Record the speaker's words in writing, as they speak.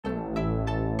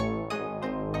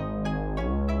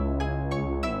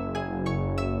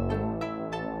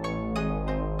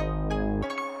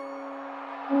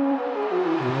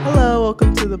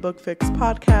the Book Fix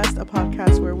podcast, a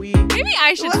podcast where we... Maybe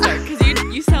I should start because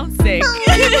you sound sick.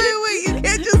 Wait, you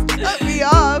can't just cut me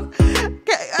off.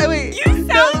 Wait, You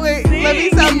sound sick. Let me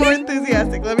sound more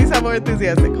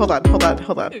enthusiastic. Hold on.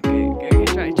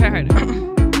 Okay, try harder.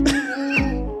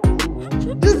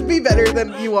 Just be better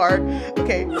than you are.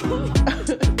 Okay.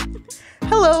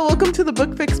 Hello, welcome to the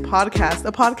Book Fix podcast,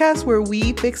 a podcast where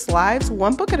we fix lives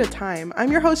one book at a time. I'm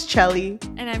your host, Cheli.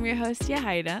 And I'm your host,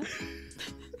 Yajaira.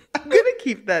 I'm going to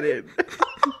keep that in.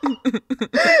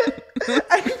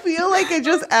 I feel like it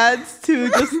just adds to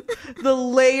just the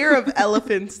layer of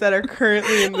elephants that are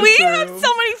currently in this room. We have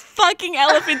so many fucking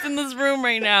elephants in this room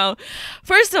right now.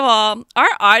 First of all, our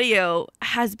audio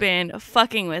has been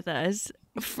fucking with us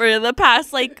for the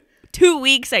past 2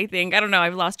 weeks, I think. I don't know.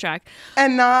 I've lost track.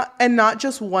 And not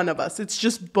just one of us. It's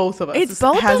just both of us. It's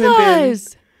both of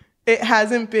us. It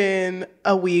hasn't band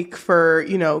a week for,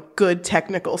 good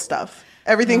technical stuff.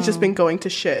 Everything's just been going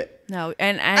to shit. No,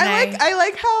 and I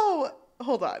like how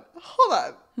hold on.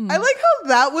 I like how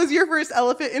that was your first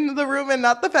elephant in the room and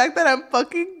not the fact that I'm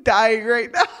fucking dying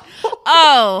right now.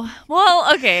 Oh,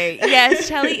 well, okay.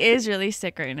 Yes, Cheli is really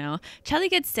sick right now. Cheli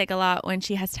gets sick a lot when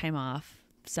she has time off.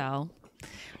 So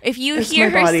if you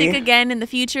hear her sick again in the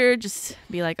future, just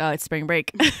be like, oh, it's spring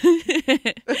break.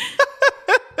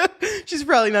 She's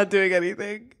probably not doing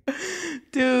anything.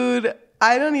 Dude,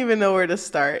 I don't even know where to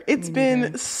start. It's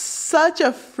been such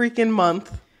a freaking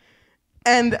month.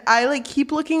 And I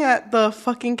keep looking at the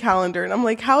fucking calendar and I'm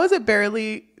like, how is it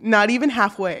not even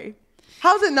halfway?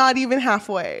 How is it not even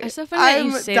halfway? It's so funny that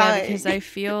you say that because I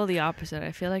feel the opposite.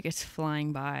 I feel like it's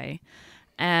flying by.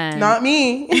 And not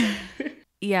me.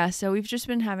 Yeah, so we've just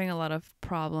been having a lot of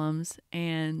problems.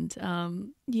 And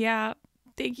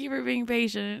thank you for being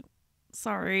patient.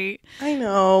 Sorry. I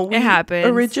know. It happens.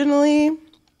 Originally,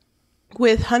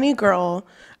 with Honey Girl,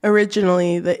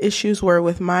 the issues were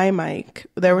with my mic.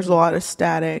 There was a lot of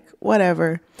static,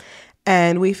 whatever.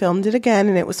 And we filmed it again,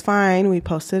 and it was fine. We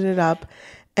posted it up.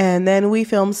 And then we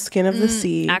filmed Skin of the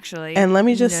Sea. Actually. And let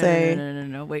me just say...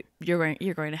 No. Wait, you're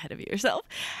going ahead of yourself.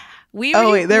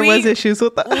 There was issues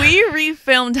with that. We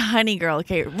refilmed Honey Girl.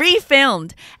 Okay,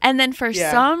 refilmed. And then for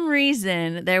some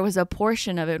reason, there was a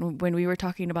portion of it when we were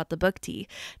talking about the book tea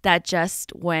that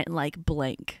just went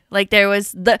blank. There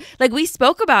was we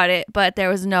spoke about it, but there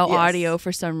was no audio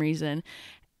for some reason.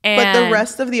 But the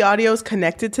rest of the audio is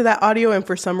connected to that audio and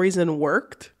for some reason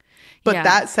worked. But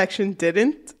that section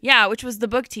didn't. Yeah, which was the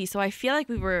book tea. So I feel like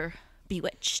we were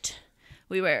bewitched.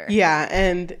 We were. Yeah,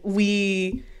 and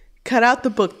we cut out the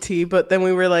book tea, but then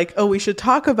we were like, oh, we should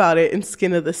talk about it in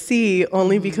Skin of the Sea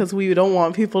only because we don't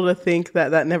want people to think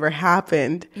that never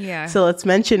happened. Yeah. So let's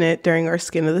mention it during our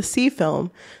Skin of the Sea film.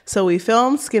 So we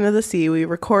filmed Skin of the Sea, we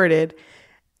recorded,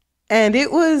 and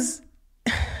it was,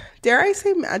 dare I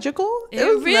say, magical? It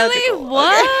was really magical.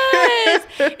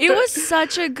 Was. It was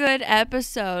such a good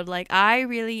episode. I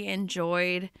really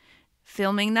enjoyed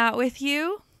filming that with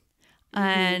you.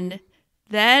 And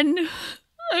then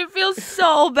I feel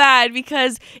so bad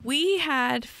because we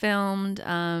had filmed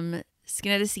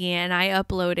Skin of the Sea and I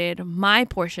uploaded my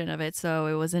portion of it. So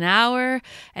it was an hour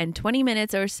and 20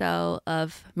 minutes or so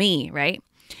of me, right?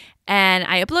 And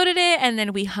I uploaded it and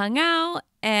then we hung out.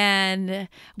 And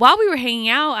while we were hanging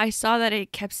out, I saw that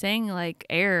it kept saying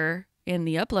error in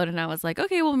the upload. And I was like,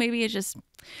 okay, well, maybe I just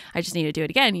need to do it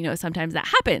again. Sometimes that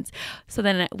happens. So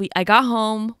then I got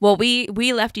home. Well, we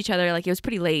left each other. It was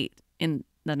pretty late in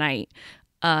the night.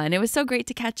 And it was so great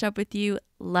to catch up with you.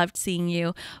 Loved seeing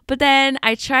you. But then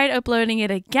I tried uploading it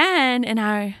again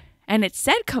and it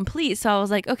said complete. So I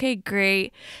was like, okay,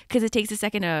 great. Because it takes a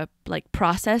second to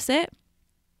process it.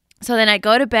 So then I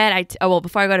go to bed.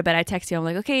 Before I go to bed, I text you. I'm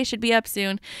like, okay, it should be up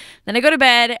soon. Then I go to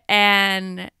bed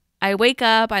and I wake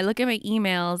up. I look at my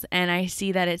emails and I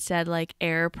see that it said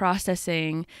error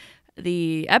processing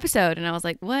the episode. And I was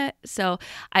like, what? So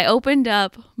I opened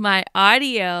up my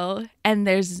audio and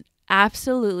there's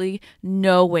absolutely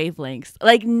no wavelengths,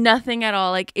 nothing at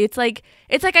all. It's like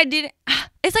I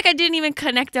didn't even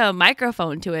connect a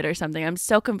microphone to it or something. I'm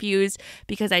so confused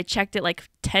because I checked it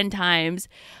 10 times,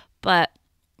 but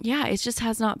yeah, it just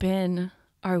has not been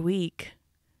our week.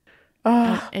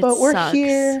 But we're sucks.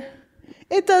 Here.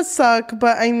 It does suck,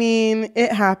 but I mean,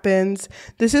 it happens.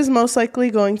 This is most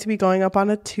likely going to be going up on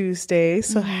a Tuesday.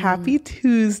 So happy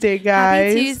Tuesday,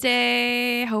 guys. Happy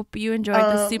Tuesday. Hope you enjoyed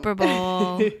the Super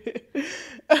Bowl.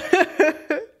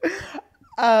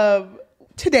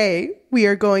 Today, we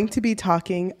are going to be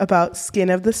talking about Skin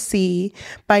of the Sea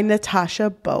by Natasha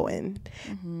Bowen.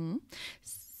 Mm-hmm.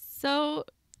 So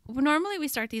normally we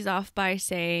start these off by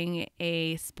saying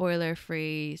a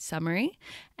spoiler-free summary,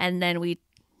 and then we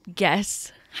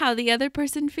guess how the other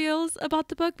person feels about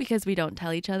the book because we don't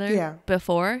tell each other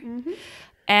before. Mm-hmm.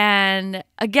 And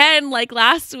again, like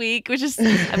last week, which is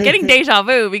I'm getting deja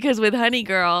vu because with Honey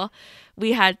Girl,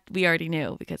 we already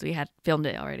knew because we had filmed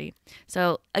it already.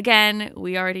 So again,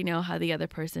 we already know how the other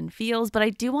person feels, but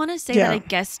I do want to say that I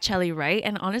guessed Cheli right,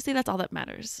 and honestly, that's all that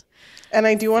matters. And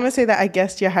I do want to say that I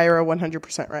guessed Yajaira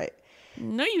 100% right.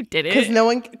 No, you didn't.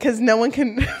 Because no one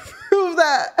can prove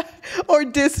that or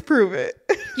disprove it.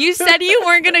 You said you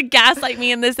weren't gonna gaslight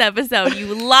me in this episode,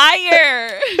 you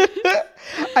liar.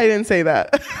 I didn't say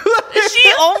that.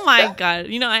 Oh my god!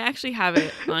 You know, I actually have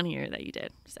it on here that you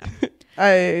did. So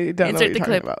I don't insert know what you're the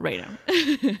clip about. right now.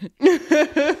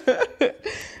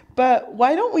 But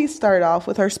why don't we start off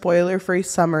with our spoiler-free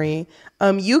summary?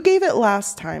 You gave it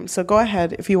last time, so go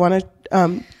ahead if you want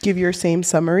to give your same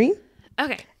summary.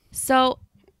 Okay, so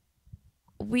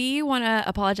we want to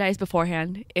apologize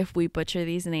beforehand if we butcher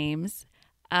these names.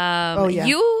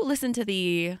 You listened to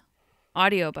the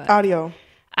audiobook. Audio.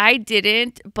 I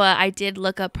didn't, but I did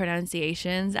look up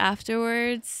pronunciations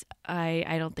afterwards.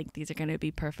 I don't think these are going to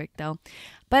be perfect though.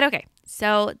 But okay,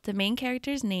 so the main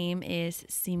character's name is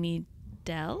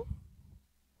Simidele.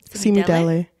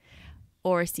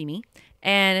 Or Simi.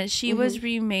 And she was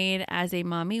remade as a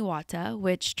Mami Wata,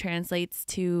 which translates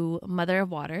to Mother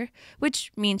of Water,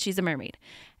 which means she's a mermaid.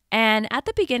 And at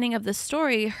the beginning of the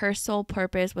story, her sole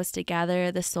purpose was to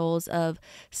gather the souls of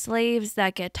slaves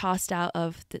that get tossed out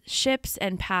of the ships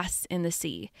and passed in the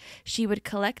sea. She would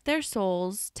collect their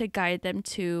souls to guide them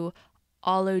to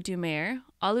Olodumare.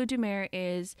 Olodumare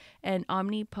is an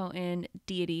omnipotent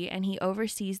deity, and he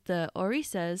oversees the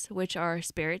Orisas, which are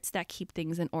spirits that keep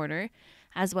things in order,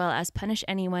 as well as punish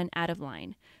anyone out of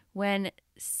line. When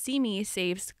Simi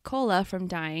saves Kola from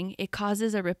dying, it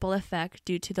causes a ripple effect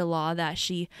due to the law that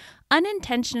she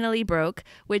unintentionally broke,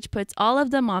 which puts all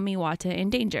of the Mami Wata in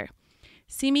danger.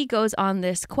 Simi goes on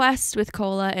this quest with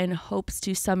Kola and hopes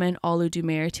to summon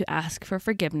Olodumare to ask for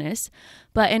forgiveness.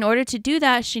 But in order to do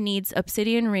that, she needs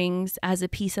obsidian rings as a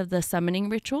piece of the summoning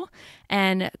ritual,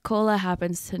 and Kola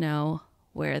happens to know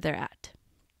where they're at.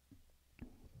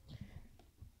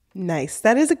 Nice.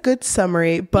 That is a good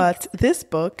summary, but this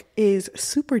book is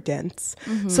super dense.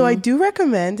 So I do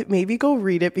recommend maybe go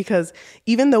read it, because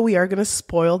even though we are going to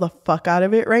spoil the fuck out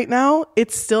of it right now,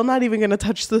 it's still not even going to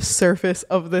touch the surface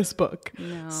of this book.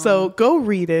 No. So go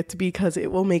read it, because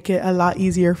it will make it a lot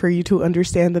easier for you to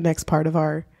understand the next part of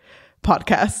our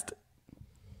podcast.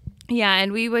 Yeah,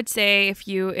 and we would say if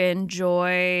you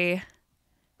enjoy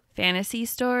fantasy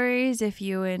stories, if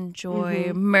you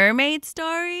enjoy mermaid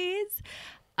stories,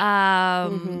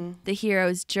 the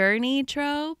hero's journey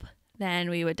trope, then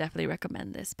we would definitely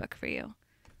recommend this book for you.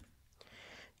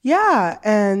 Yeah,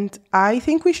 and I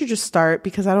think we should just start,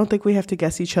 because I don't think we have to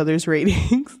guess each other's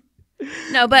ratings.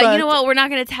 No, but you know what? We're not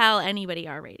going to tell anybody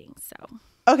our ratings, so.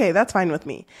 Okay, that's fine with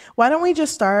me. Why don't we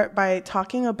just start by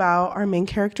talking about our main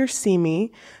character,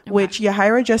 Simi, which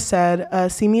Yajaira just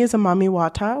said. Simi is a Mami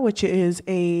Wata, which is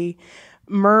a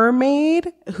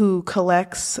mermaid who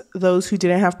collects those who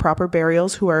didn't have proper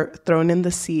burials, who are thrown in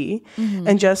the sea.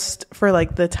 And just for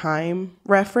like the time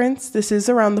reference, this is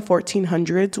around the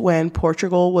 1400s when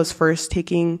Portugal was first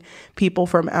taking people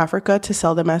from Africa to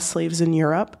sell them as slaves in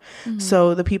Europe.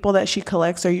 So the people that she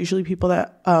collects are usually people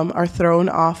that are thrown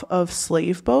off of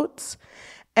slave boats.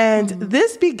 And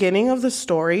this beginning of the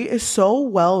story is so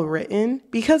well written,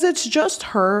 because it's just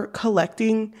her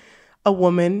collecting a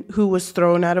woman who was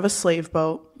thrown out of a slave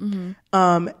boat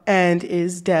and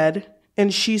is dead.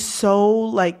 And she's so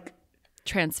like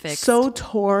transfixed, so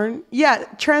torn. Yeah,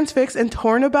 transfixed and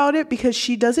torn about it, because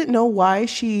she doesn't know why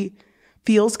she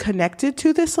feels connected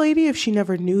to this lady if she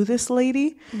never knew this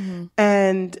lady.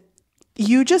 And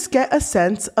you just get a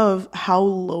sense of how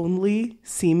lonely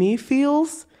Simi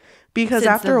feels, because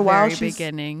after a while she's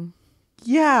beginning.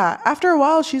 Yeah, after a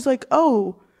while she's like,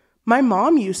 oh, my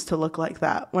mom used to look like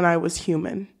that when I was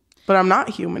human, but I'm not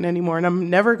human anymore, and I'm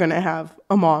never going to have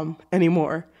a mom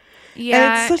anymore.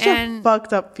 Yeah, and it's such a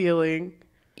fucked up feeling.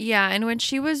 Yeah, and when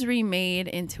she was remade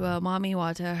into a Mami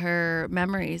Wata, her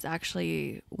memories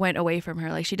actually went away from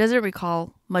her. Like, she doesn't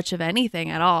recall much of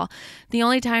anything at all. The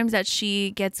only times that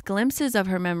she gets glimpses of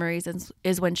her memories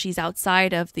is when she's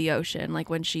outside of the ocean,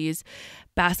 like when she's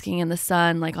basking in the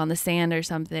sun, like on the sand or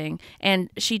something.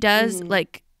 And she does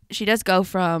she does go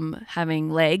from having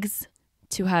legs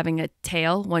to having a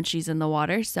tail once she's in the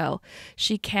water. So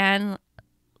she can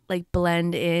like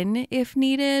blend in if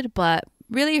needed. But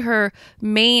really her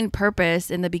main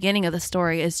purpose in the beginning of the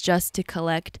story is just to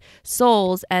collect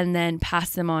souls and then pass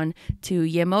them on to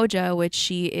Yemoja, which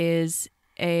she is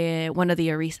one of the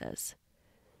Orisas.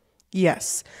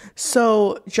 Yes.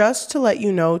 So just to let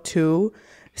you know too,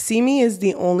 Simi is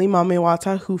the only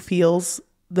Mamiwata who feels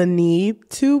the need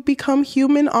to become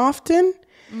human often,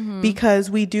 because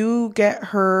we do get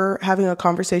her having a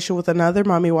conversation with another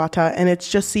Mamiwata, and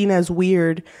it's just seen as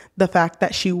weird, the fact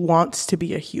that she wants to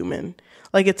be a human.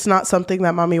 Like, it's not something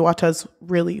that Mamiwatas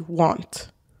really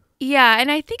want. Yeah,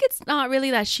 and I think it's not really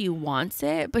that she wants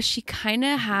it, but she kind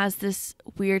of has this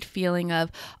weird feeling of,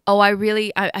 oh, I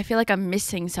feel like I'm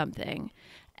missing something.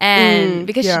 And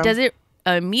because she Yeah. doesn't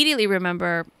immediately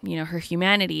remember, her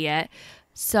humanity yet.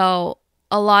 So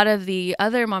a lot of the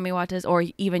other Mamiwatas or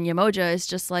even Yamoja is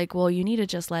just like, well, you need to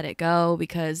just let it go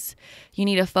because you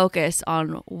need to focus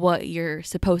on what you're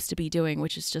supposed to be doing,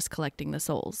 which is just collecting the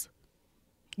souls.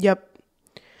 Yep.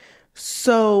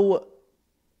 So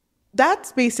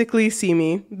that's basically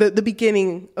Simi, the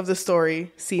beginning of the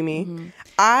story, Simi.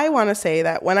 I want to say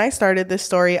that when I started this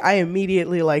story, I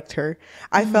immediately liked her.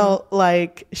 I felt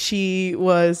like she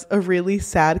was a really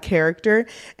sad character.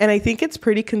 And I think it's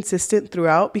pretty consistent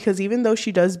throughout, because even though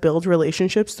she does build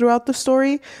relationships throughout the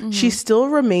story, she still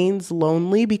remains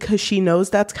lonely because she knows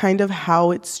that's kind of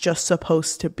how it's just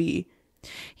supposed to be.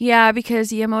 Yeah,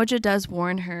 because Yamoja does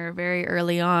warn her very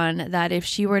early on that if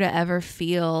she were to ever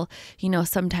feel,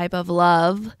 some type of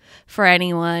love for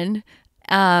anyone,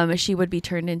 she would be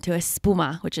turned into a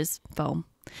spuma, which is foam.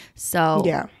 So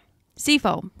Yeah. sea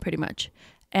foam, pretty much.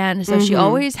 And so she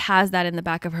always has that in the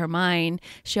back of her mind.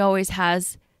 She always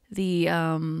has the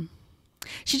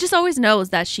she just always knows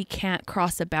that she can't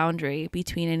cross a boundary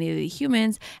between any of the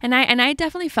humans. And I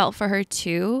definitely felt for her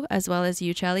too, as well as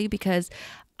you, Cheli, because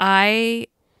I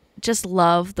just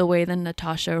love the way that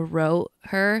Natasha wrote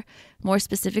her, more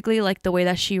specifically, like the way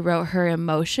that she wrote her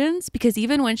emotions, because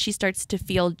even when she starts to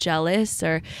feel jealous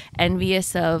or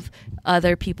envious of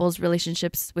other people's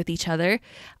relationships with each other,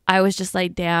 I was just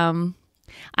like, damn,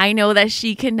 I know that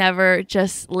she can never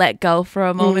just let go for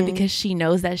a moment because she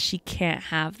knows that she can't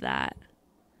have that.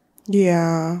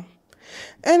 Yeah.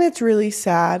 And it's really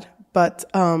sad, but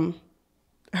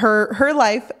her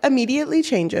life immediately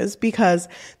changes, because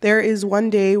there is one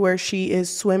day where she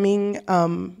is swimming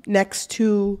next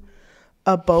to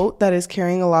a boat that is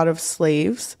carrying a lot of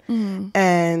slaves,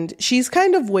 and she's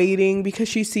kind of waiting because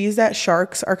she sees that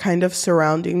sharks are kind of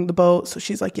surrounding the boat. So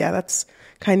she's like, yeah, that's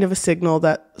kind of a signal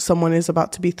that someone is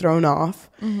about to be thrown off.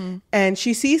 And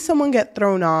she sees someone get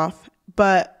thrown off,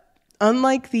 but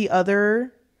unlike the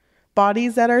other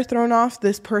bodies that are thrown off,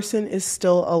 this person is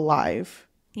still alive.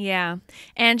 Yeah.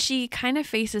 And she kind of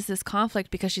faces this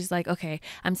conflict because she's like, okay,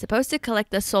 I'm supposed to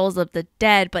collect the souls of the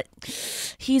dead, but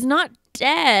he's not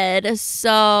dead.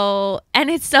 So, and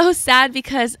it's so sad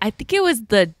because I think it was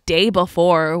the day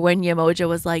before when Yamoja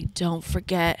was like, don't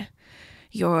forget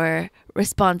your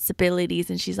responsibilities.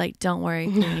 And she's like, don't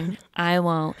worry, Queen, I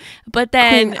won't. But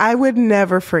then Queen, I would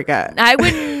never forget. I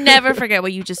would never forget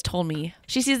what you just told me.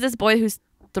 She sees this boy who's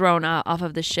thrown off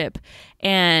of the ship,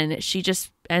 and she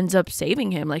just ends up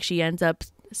saving him. Like, she ends up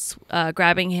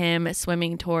grabbing him,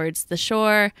 swimming towards the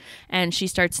shore, and she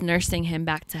starts nursing him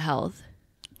back to health.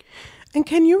 And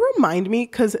can you remind me,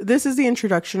 because this is the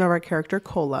introduction of our character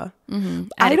Cola.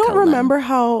 I don't Cola. remember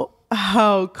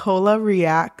how Cola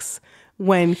reacts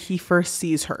when he first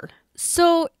sees her.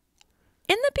 So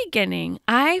in the beginning,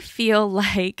 I feel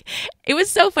like it was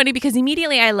so funny because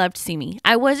immediately I loved Simi.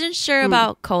 I wasn't sure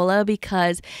about Cola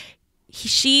because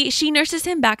she nurses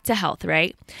him back to health,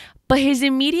 right? But his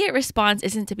immediate response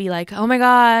isn't to be like, oh my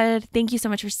God, thank you so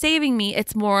much for saving me.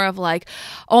 It's more of like,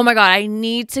 oh my God, I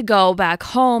need to go back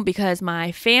home because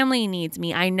my family needs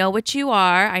me. I know what you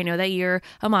are. I know that you're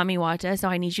a Mamiwata, so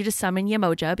I need you to summon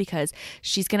Yamoja because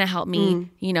she's going to help me,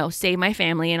 save my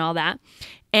family and all that.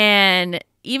 And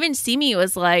even Simi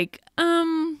was like,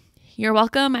 you're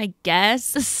welcome, I guess.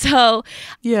 So,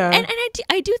 Yeah. And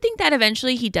I do think that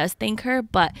eventually he does thank her,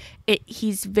 but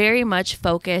he's very much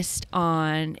focused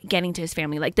on getting to his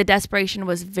family. Like, the desperation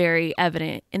was very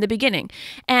evident in the beginning.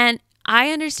 And I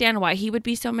understand why he would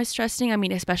be so mistrusting. I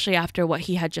mean, especially after what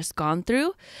he had just gone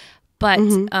through. But,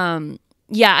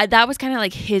 yeah, that was kind of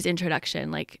like his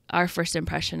introduction, like our first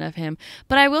impression of him.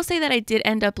 But I will say that I did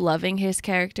end up loving his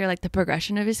character, like the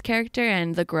progression of his character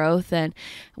and the growth. And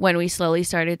when we slowly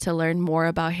started to learn more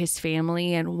about his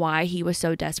family and why he was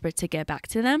so desperate to get back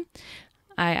to them,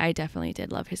 I definitely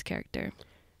did love his character.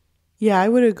 Yeah, I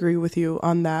would agree with you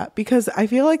on that, because I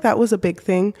feel like that was a big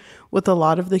thing with a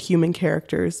lot of the human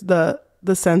characters.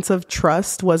 The sense of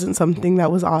trust wasn't something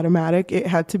that was automatic. It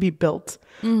had to be built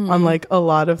on like a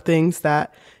lot of things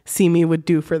that Simi would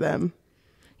do for them.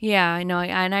 Yeah, I know.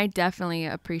 And I definitely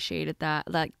appreciated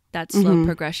that. Like that slow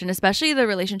progression, especially the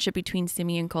relationship between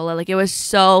Simi and Cola. Like, it was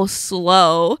so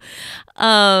slow.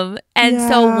 So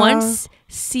once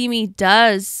Simi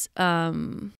does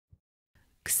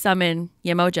summon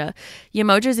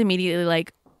Yamoja's immediately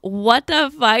like, what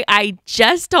the fuck? I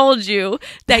just told you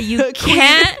that you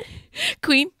can't.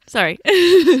 Queen, sorry.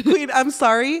 Queen, I'm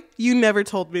sorry. You never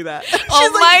told me that. She's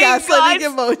gaslighting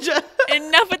Yamoja.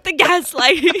 Enough with the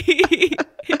gaslighting.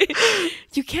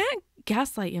 You can't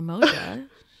gaslight Yamoja.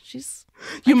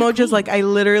 Yamoja's like, I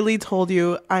literally told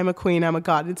you I'm a queen, I'm a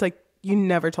god. It's like, you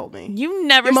never told me. You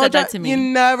never said that to me. You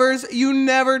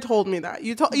never told me that.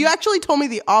 You actually told me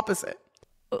the opposite.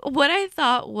 What I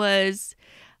thought was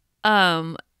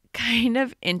kind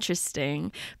of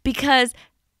interesting, because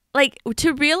like,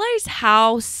 to realize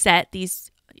how set these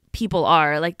people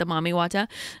are, like the Mami Wata,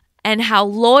 and how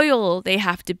loyal they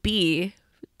have to be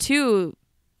to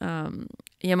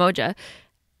Yamoja,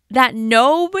 that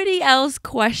nobody else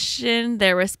questioned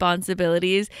their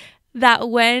responsibilities, that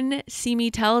when Simi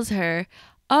tells her,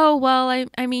 oh, well,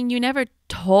 I mean, you never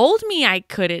told me I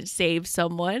couldn't save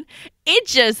someone, it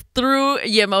just threw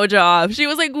Yamoja off. She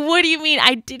was like, what do you mean?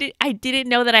 I didn't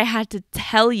know that I had to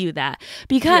tell you that,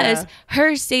 because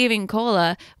her saving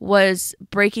Cola was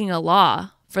breaking a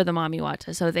law for the Mami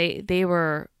Wata. So they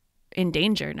were in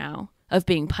danger now of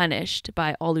being punished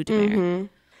by Oludumare.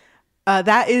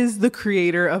 That is the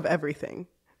creator of everything.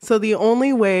 So the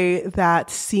only way that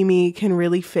Simi can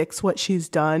really fix what she's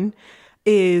done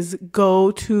is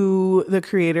go to the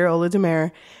creator,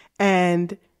 Oludumare,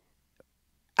 and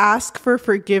ask for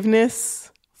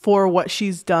forgiveness for what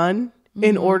she's done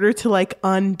in order to like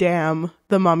undam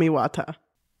the Mami Wata.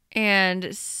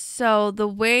 And so the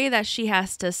way that she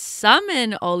has to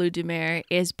summon Oludumare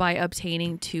is by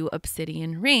obtaining 2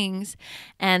 obsidian rings,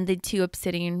 and the 2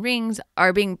 obsidian rings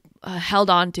are being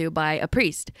held onto by a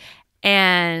priest.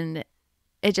 And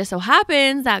it just so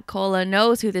happens that Cola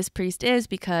knows who this priest is,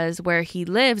 because where he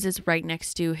lives is right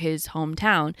next to his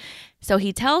hometown. So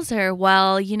he tells her,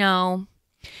 well, you know,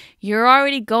 you're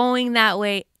already going that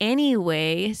way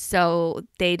anyway. So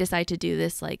they decide to do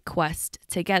this like quest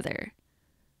together.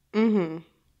 I'm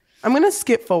going to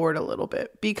skip forward a little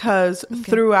bit because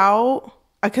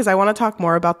because I want to talk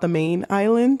more about the main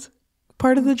island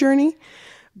part of the journey.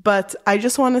 But I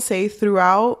just want to say,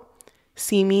 throughout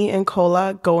Simi and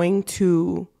Cola going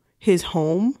to his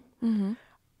home,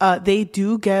 they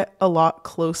do get a lot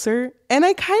closer. And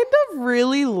I kind of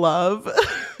really love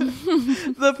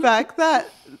the fact that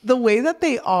the way that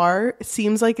they are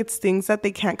seems like it's things that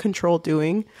they can't control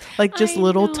doing, like just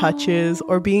little touches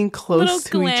or being close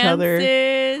to each other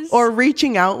or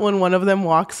reaching out when one of them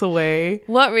walks away.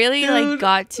 What really like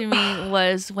got to me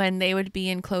was when they would be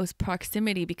in close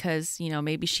proximity, because, you know,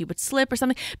 maybe she would slip or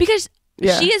something, because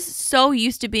she is so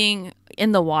used to being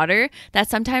in the water that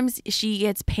sometimes she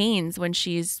gets pains when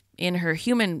she's in her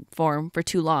human form for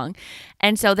too long.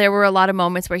 And so there were a lot of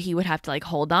moments where he would have to like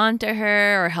hold on to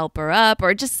her or help her up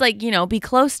or just like, you know, be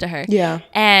close to her. Yeah.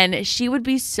 And she would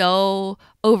be so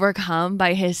overcome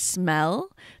by his smell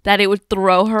that it would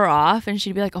throw her off, and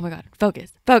she'd be like, oh my God,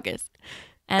 focus.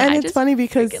 And it's funny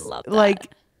because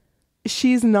like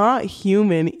she's not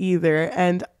human either.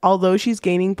 And although she's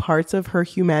gaining parts of her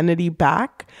humanity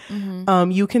back,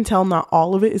 you can tell not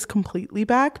all of it is completely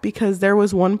back, because there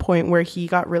was one point where he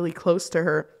got really close to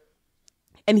her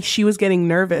and she was getting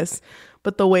nervous.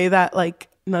 But the way that like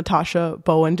Natasha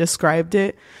Bowen described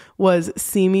it was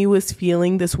Simi was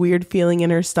feeling this weird feeling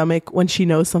in her stomach when she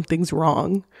knows something's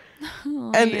wrong.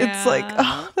 It's like,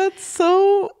 oh, that's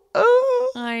so...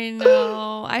 I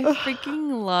know. I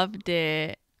freaking loved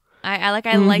it. I like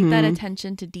that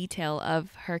attention to detail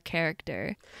of her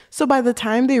character. So by the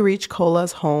time they reach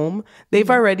Cola's home, they've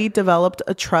already developed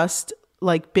a trust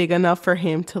like big enough for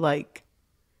him to like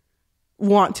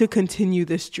want to continue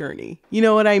this journey. You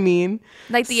know what I mean?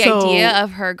 Like the idea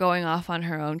of her going off on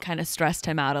her own kind of stressed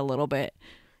him out a little bit.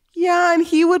 Yeah, and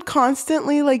he would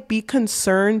constantly like be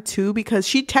concerned too, because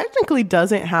she technically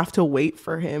doesn't have to wait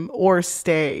for him or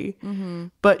stay,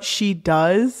 but she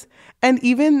does. And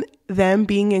even them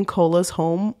being in Cola's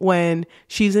home, when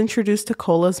she's introduced to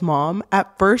Cola's mom,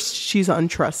 at first she's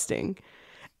untrusting.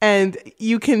 And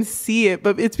you can see it,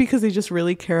 but it's because they just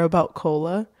really care about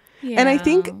Cola. Yeah. And I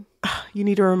think, you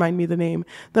need to remind me the name.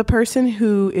 The person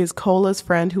who is Cola's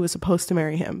friend who was supposed to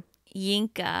marry him.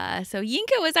 Yinka. So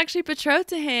Yinka was actually betrothed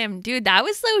to him. Dude, that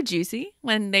was so juicy.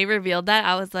 When they revealed that,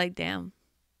 I was like, damn.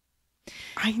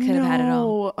 I could have had it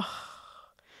all.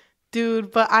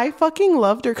 Dude, but I fucking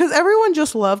loved her because everyone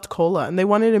just loved Cola and they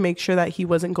wanted to make sure that he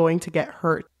wasn't going to get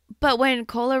hurt. But when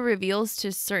Kola reveals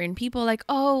to certain people, like,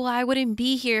 oh, I wouldn't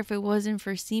be here if it wasn't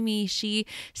for Simi. She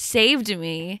saved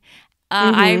me.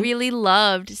 I really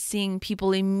loved seeing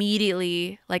people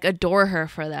immediately like adore her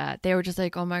for that. They were just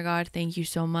like, oh my God, thank you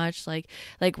so much. Like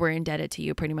we're indebted to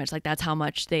you pretty much. Like that's how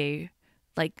much they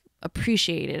like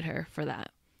appreciated her for that.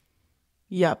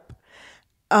 Yep.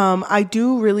 I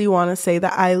do really want to say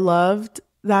that I loved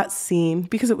that scene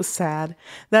because it was sad.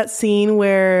 That scene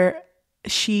where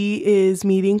she is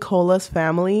meeting Cola's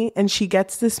family and she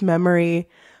gets this memory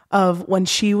of when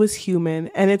she was human,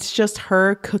 and it's just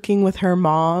her cooking with her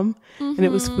mom, and it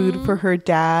was food for her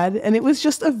dad, and it was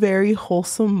just a very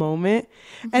wholesome moment.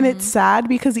 And it's sad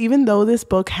because even though this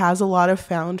book has a lot of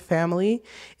found family,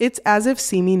 it's as if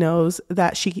Simi knows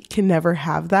that she can never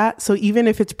have that. So even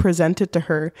if it's presented to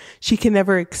her, she can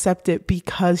never accept it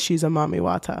because she's a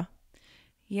Mamiwata.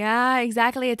 Yeah,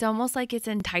 exactly. It's almost like it's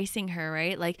enticing her,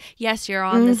 right? Like, yes, you're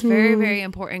on this very, very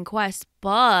important quest,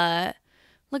 but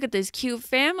look at this cute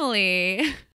family.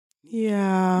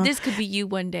 Yeah. This could be you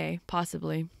one day,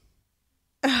 possibly.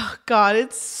 Oh, God,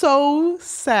 it's so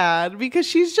sad because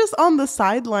she's just on the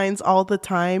sidelines all the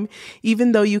time,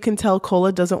 even though you can tell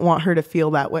Kola doesn't want her to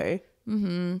feel that way.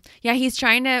 Yeah, he's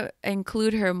trying to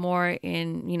include her more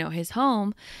in, his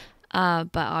home.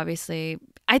 But obviously,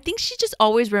 I think she just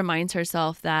always reminds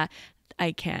herself that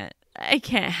I can't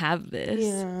have this.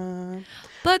 Yeah.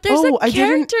 But there's a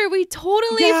character we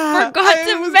totally forgot to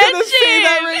mention. I was gonna say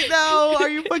that right now. Are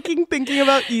you fucking thinking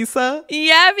about Issa?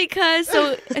 Yeah, because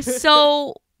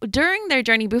so during their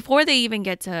journey, before they even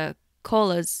get to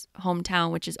Kola's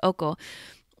hometown, which is Oko,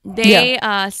 they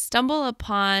stumble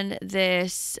upon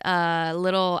this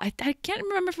little, I can't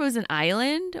remember if it was an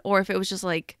island or if it was just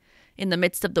like in the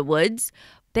midst of the woods.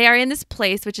 They are in this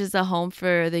place, which is a home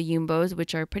for the Yumbos,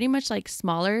 which are pretty much like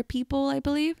smaller people, I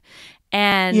believe.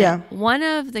 And one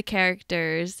of the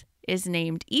characters is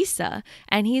named Issa,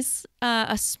 and he's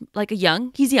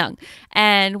he's young.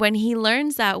 And when he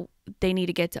learns that they need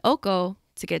to get to Oko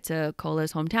to get to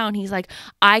Kola's hometown, he's like,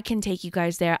 I can take you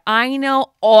guys there. I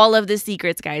know all of the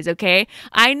secrets, guys, okay?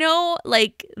 I know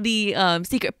like the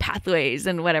secret pathways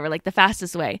and whatever, like the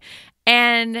fastest way.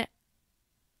 And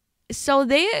so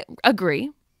they agree.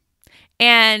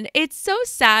 And it's so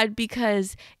sad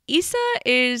because Issa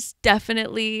is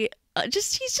definitely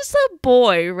he's just a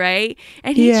boy, right?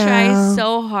 And he tries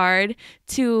so hard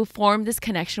to form this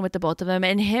connection with the both of them.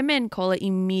 And him and Kola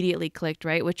immediately clicked,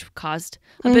 right? Which caused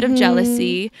a bit of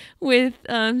jealousy with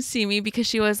Simi, because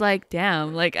she was like,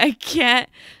 damn, like I can't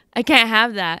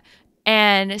have that.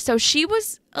 And so she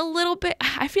was a little bit,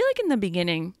 I feel like in the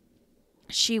beginning,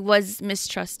 she was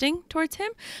mistrusting towards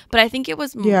him, but I think it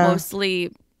was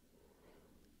mostly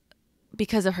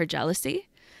because of her jealousy.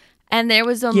 And there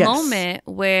was a moment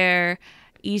where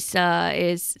Issa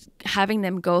is having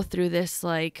them go through this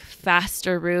like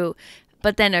faster route,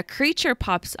 but then a creature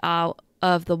pops out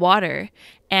of the water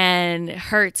and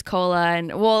hurts Kola,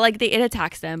 and it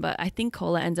attacks them, but I think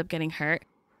Kola ends up getting hurt.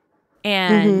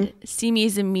 And Simi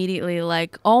is immediately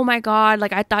like, oh my God,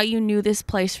 like I thought you knew this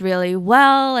place really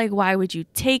well. Like, why would you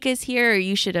take us here? Or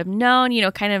you should have known,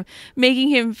 kind of making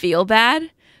him feel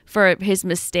bad for his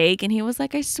mistake. And he was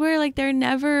like, I swear, like they're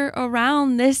never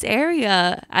around this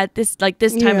area at this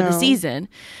time of the season.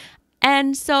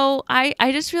 And so I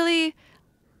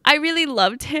really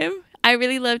loved him. I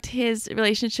really loved his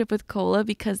relationship with Kola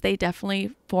because they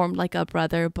definitely formed like a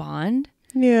brother bond.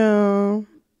 Yeah.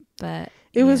 But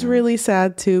it was really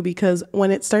sad too, because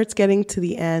when it starts getting to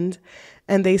the end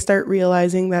and they start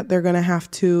realizing that they're going to have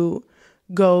to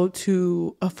go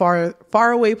to a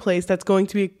far away place that's going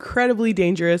to be incredibly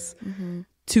dangerous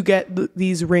to get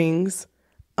these rings,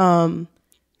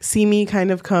 Simi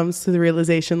kind of comes to the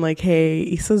realization like, hey,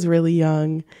 Issa's really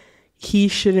young. He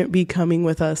shouldn't be coming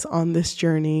with us on this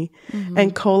journey.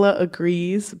 And Kola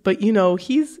agrees, but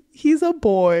he's a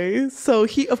boy. So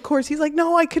he's like,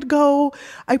 no, I could go.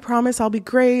 I promise I'll be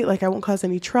great. Like I won't cause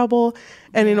any trouble.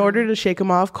 And in order to shake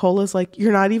him off, Kola's like,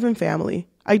 you're not even family.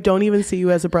 I don't even see you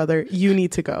as a brother. You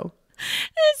need to go.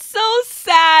 It's so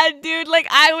sad, dude. Like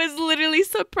I was literally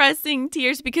suppressing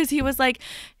tears because he was like,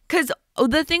 because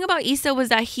the thing about Issa was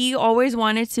that he always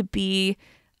wanted to be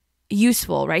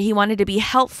useful, right? He wanted to be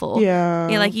helpful. Yeah.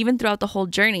 Like even throughout the whole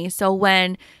journey. So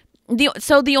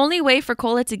the only way for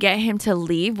Kola to get him to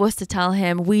leave was to tell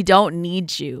him, we don't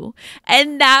need you.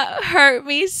 And that hurt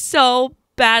me so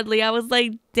badly. I was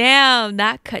like, damn,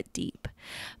 that cut deep.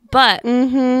 But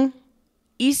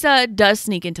Issa does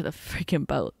sneak into the freaking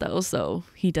boat though, so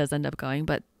he does end up going.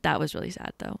 But that was really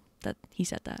sad though, that he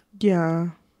said that. Yeah.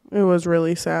 It was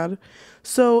really sad.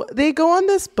 So they go on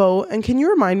this boat, and can you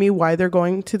remind me why they're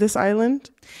going to this island?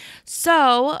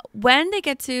 So when they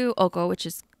get to Oko, which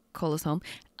is Cola's home,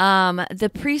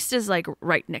 the priest is like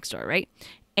right next door, right?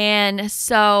 And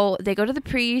so they go to the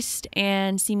priest,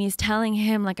 and Simi's telling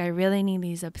him, like, I really need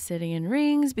these obsidian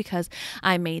rings because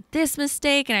I made this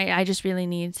mistake, and I just really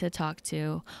need to talk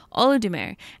to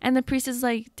Oludumare. And the priest is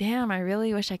like, damn, I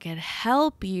really wish I could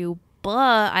help you,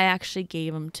 but I actually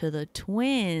gave them to the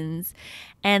twins.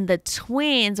 And the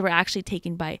twins were actually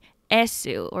taken by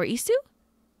Esu, or Isu?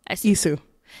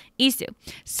 Isu.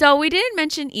 So we didn't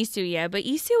mention Isu yet, but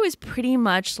Isu is pretty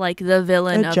much like the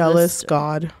villain of jealous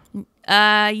god.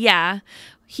 Yeah.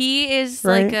 He is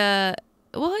right? like a,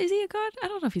 well, is he a god? I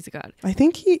don't know if he's a god. I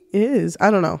think he is.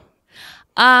 I don't know.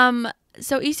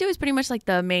 So Isu is pretty much like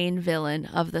the main villain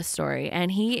of the story,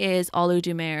 and he is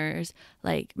Oludumare's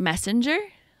like messenger,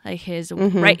 like his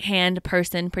right hand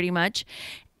person pretty much.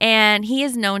 And he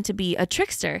is known to be a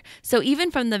trickster. So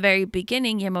even from the very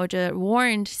beginning, Yamoja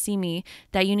warned Simi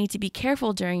that you need to be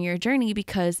careful during your journey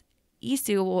because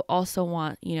Isu will also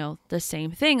want, you know, the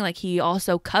same thing. Like he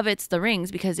also covets the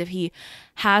rings because if he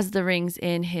has the rings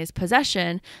in his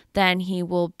possession, then he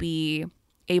will be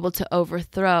able to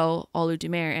overthrow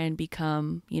Oludumare and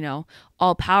become, you know,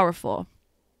 all powerful.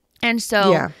 And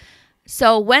so,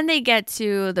 so when they get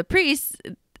to the priests,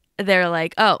 they're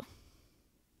like, oh,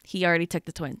 he already took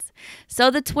the twins.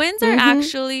 So the twins are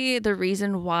actually the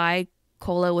reason why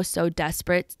Cola was so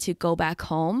desperate to go back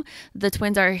home. The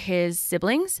twins are his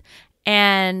siblings.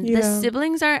 And the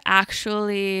siblings are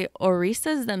actually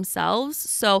Orisas themselves.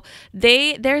 So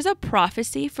there's a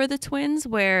prophecy for the twins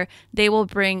where they will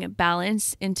bring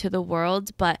balance into the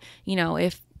world. But, you know,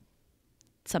 if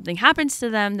something happens to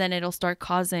them, then it'll start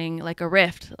causing like a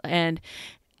rift. And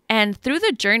through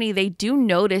the journey, they do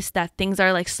notice that things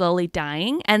are like slowly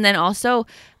dying. And then also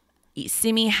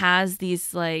Simi has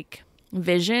these like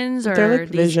visions or like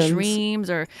these dreams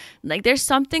or like there's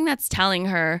something that's telling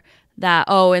her that,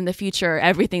 oh, in the future,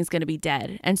 everything's going to be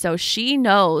dead. And so she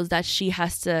knows that she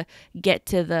has to get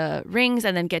to the rings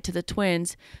and then get to the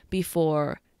twins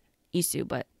before Isu.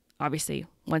 But obviously,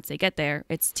 once they get there,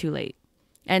 it's too late.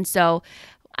 And so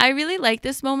I really like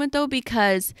this moment, though,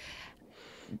 because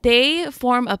they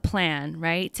form a plan,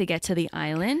 right, to get to the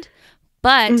island.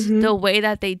 But the way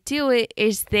that they do it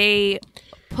is they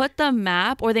put the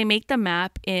map or they make the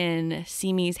map in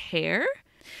Simi's hair.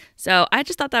 So I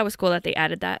just thought that was cool that they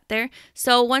added that there.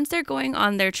 So once they're going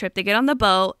on their trip, they get on the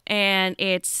boat and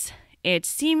it's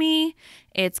Simi,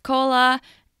 it's Cola,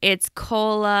 it's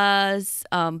Cola's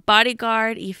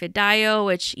bodyguard, Ifidayo,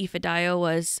 which Ifidayo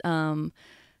was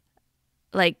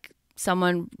like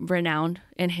someone renowned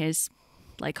in his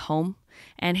like home.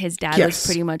 And his dad was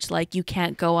pretty much like, you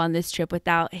can't go on this trip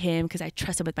without him because I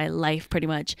trust him with my life pretty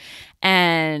much.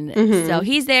 And so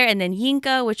he's there. And then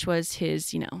Yinka, which was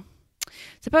his, you know,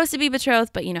 supposed to be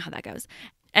betrothed, but you know how that goes.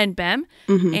 And Bem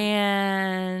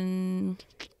and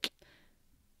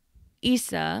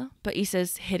Issa, but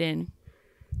Issa's hidden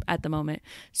at the moment.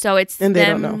 So it's and they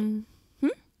don't know.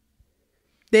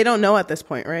 They don't know at this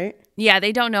point, right? Yeah,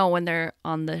 they don't know when they're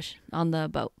on the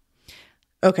boat.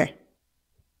 Okay.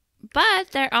 But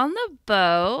they're on the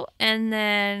boat and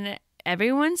then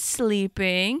everyone's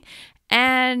sleeping.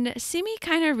 And Simi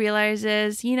kind of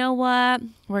realizes, you know what?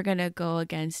 We're going to go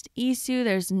against Isu.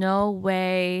 There's no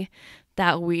way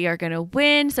that we are going to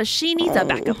win. So she needs a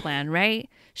backup plan, right?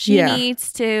 She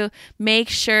needs to make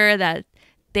sure that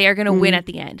they are going to win at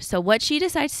the end. So what she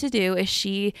decides to do is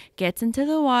she gets into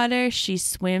the water. She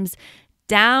swims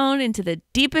down into the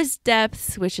deepest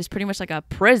depths, which is pretty much like a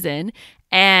prison.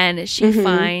 And she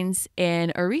finds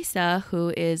an Orisa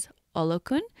who is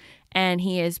Olokun. And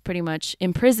he is pretty much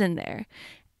imprisoned there.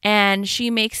 And she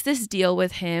makes this deal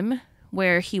with him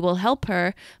where he will help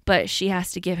her, but she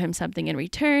has to give him something in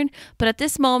return. But at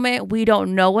this moment, we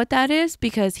don't know what that is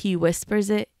because he whispers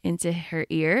it into her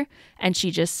ear and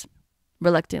she just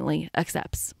reluctantly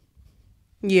accepts.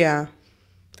 Yeah.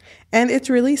 And it's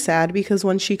really sad because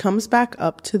when she comes back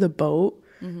up to the boat,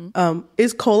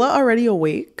 is Cola already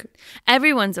awake?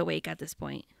 Everyone's awake at this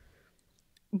point.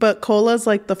 But Cola's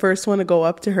like the first one to go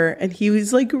up to her and he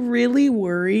was like really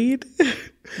worried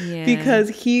because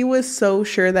he was so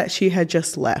sure that she had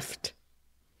just left.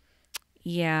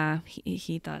 Yeah,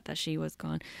 he thought that she was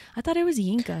gone. I thought it was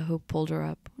Yinka who pulled her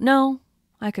up. No,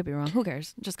 I could be wrong. Who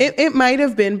cares? Just it might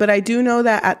have been, but I do know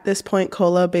that at this point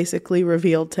Cola basically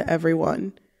revealed to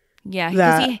everyone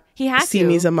that he has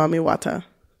Simi's a Mamiwata.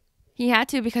 He had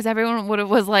to, because everyone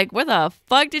was like, where the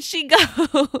fuck did she go?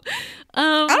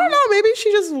 I don't know. Maybe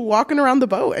she's just walking around the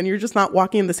boat and you're just not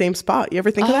walking in the same spot. You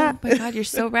ever think of that? Oh my God, you're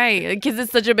so right. Because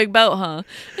it's such a big boat, huh?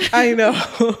 I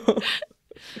know.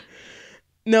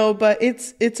 No, but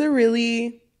it's a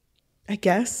really, I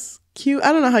guess, cute.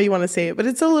 I don't know how you want to say it, but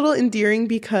it's a little endearing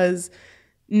because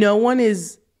no one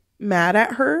is mad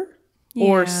at her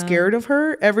or scared of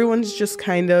her. Everyone's just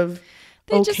kind of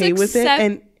okay with it.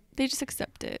 And they just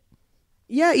accept it.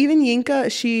 Yeah, even Yinka,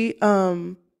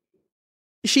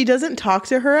 she doesn't talk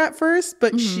to her at first,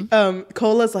 but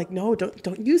Cola's like, no,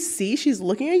 don't you see? She's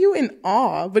looking at you in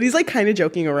awe. But he's like kind of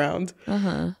joking around.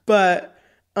 But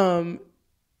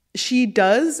she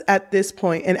does at this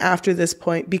point and after this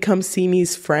point become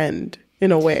Simi's friend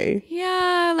in a way.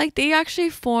 Yeah, like they actually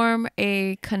form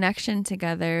a connection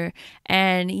together.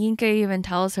 And Yinka even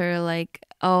tells her like,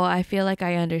 oh, I feel like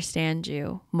I understand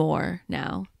you more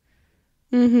now.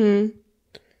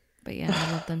 But yeah,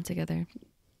 I love them together.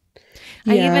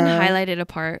 Yeah. I even highlighted a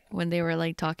part when they were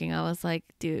like talking. I was like,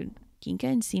 dude, Yinka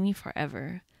and Simi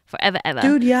forever. Forever, ever.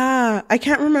 Dude, yeah. I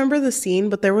can't remember the scene,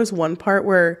 but there was one part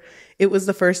where it was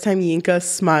the first time Yinka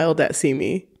smiled at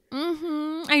Simi.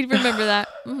 I remember that.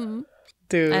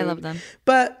 Dude. I love them.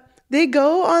 But they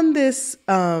go on this,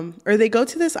 or they go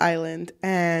to this island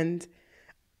and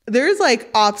there's like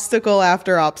obstacle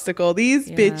after obstacle. These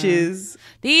bitches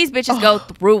go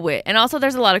through it. And also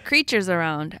there's a lot of creatures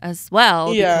around as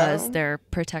well because they're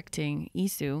protecting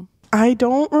Isu. I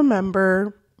don't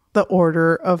remember the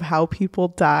order of how people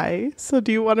die. So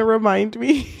do you want to remind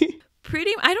me?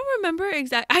 I don't remember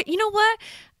exactly. You know what?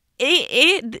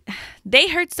 They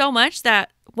hurt so much that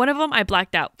one of them I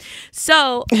blacked out.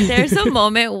 So there's a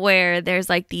moment where there's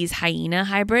like these hyena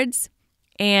hybrids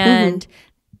and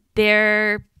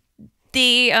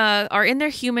they are in their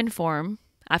human form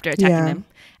after attacking them,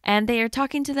 and they are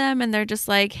talking to them and they're just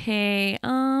like, hey,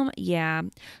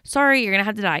 sorry, you're gonna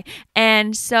have to die.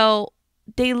 And so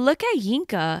they look at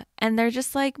Yinka and they're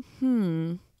just like,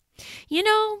 you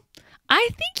know, I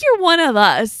think you're one of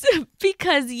us.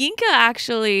 Because Yinka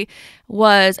actually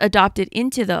was adopted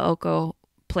into the Oko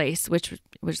place, which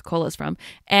Cola's from,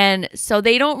 and so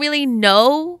they don't really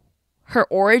know her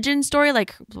origin story,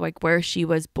 like where she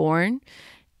was born.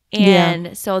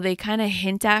 And so they kind of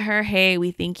hint at her, hey,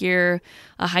 we think you're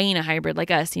a hyena hybrid like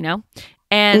us, you know?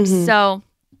 And so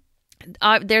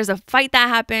there's a fight that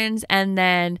happens. And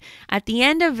then at the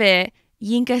end of it,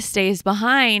 Yinka stays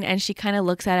behind and she kind of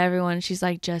looks at everyone. She's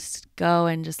like, just go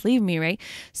and just leave me, right?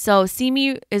 So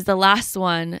Simi is the last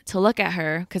one to look at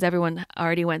her because everyone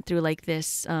already went through like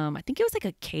this, I think it was like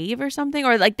a cave or something,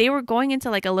 or like they were going into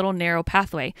like a little narrow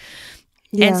pathway.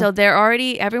 And so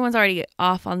everyone's already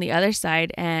off on the other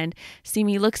side, and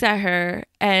Simi looks at her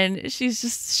and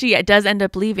she does end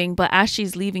up leaving, but as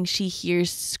she's leaving, she hears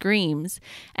screams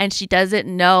and she doesn't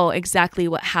know exactly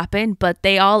what happened, but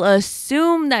they all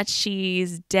assume that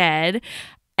she's dead.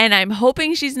 And I'm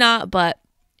hoping she's not, but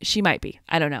she might be.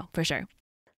 I don't know for sure.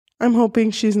 I'm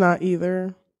hoping she's not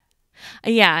either.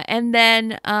 Yeah. And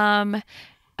then,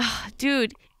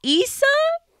 dude, Issa,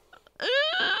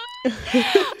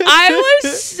 I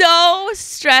was so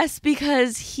stressed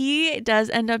because he does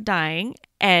end up dying,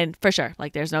 and for sure,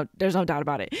 like there's no doubt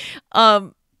about it.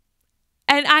 And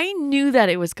I knew that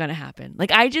it was gonna happen.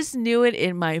 Like I just knew it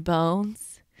in my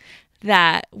bones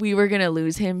that we were gonna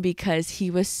lose him because he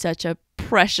was such a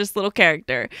precious little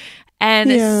character.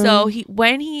 And so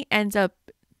when he ends up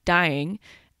dying,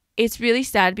 it's really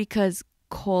sad because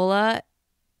Cola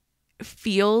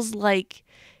feels like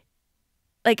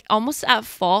almost at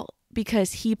fault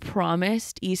because he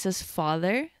promised Issa's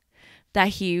father that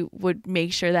he would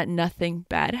make sure that nothing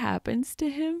bad happens to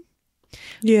him.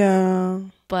 Yeah.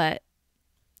 But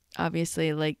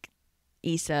obviously, like,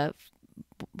 Issa,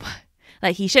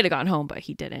 like, he should have gone home, but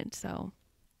he didn't. So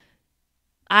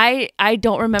I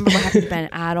don't remember what happened to Ben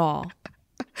at all.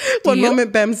 One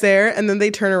moment Bem's there, and then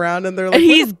they turn around and they're like,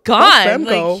 he's gone. Bem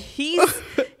go? Like,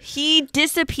 he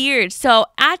disappeared. So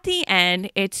at the end,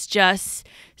 it's just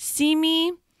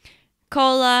Simi,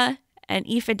 Cola, and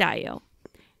Ifedayo.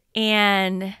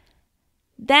 And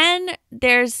then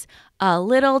there's a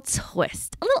little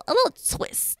twist, a little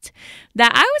twist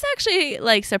that I was actually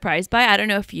like surprised by. I don't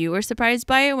know if you were surprised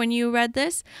by it when you read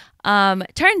this.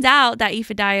 Turns out that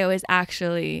Ifedayo is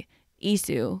actually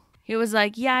Isu. He was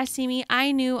like, yeah, Simi,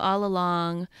 I knew all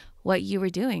along what you were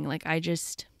doing. Like, I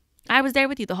was there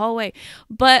with you the whole way.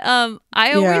 But I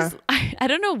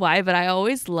don't know why, but I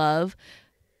always love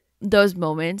those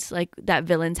moments like that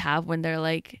villains have when they're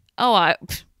like, oh,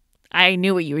 I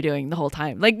knew what you were doing the whole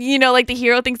time. Like, you know, like the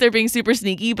hero thinks they're being super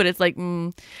sneaky, but it's like,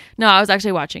 no, I was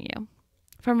actually watching you.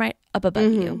 from right up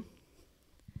above you.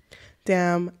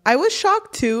 Damn. I was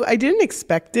shocked too. I didn't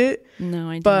expect it. No,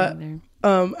 I didn't but,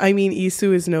 either. I mean,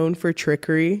 Isu is known for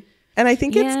trickery. And I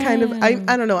think it's kind of, I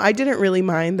don't know. I didn't really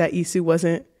mind that Isu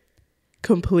wasn't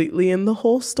completely in the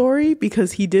whole story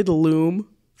because he did loom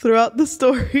throughout the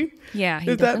story. Yeah,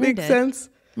 he if that makes sense.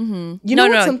 Mm-hmm. You know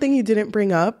what's something you didn't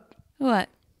bring up? What?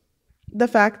 The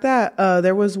fact that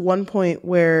there was one point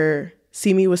where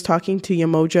Simi was talking to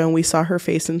Yamoja and we saw her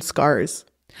face in scars.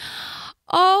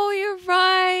 Oh, you're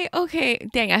right. Okay,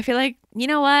 dang. I feel like, you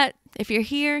know what? If you're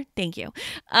here, thank you.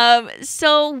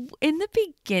 So in the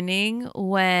beginning,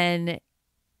 when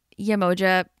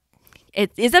Yamoja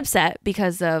is upset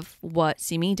because of what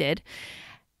Simi did,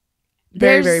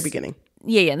 very beginning.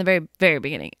 Yeah, in the very, very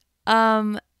beginning.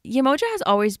 Yamoja has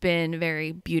always been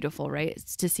very beautiful, right,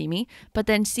 to Simi. But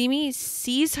then Simi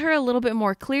sees her a little bit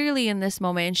more clearly in this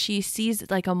moment, and she sees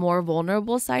like a more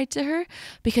vulnerable side to her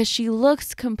because she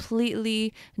looks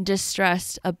completely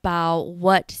distressed about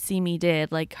what Simi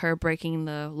did, like her breaking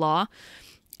the law.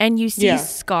 And you see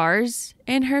scars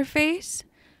in her face.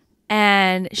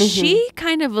 And she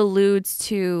kind of alludes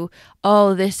to,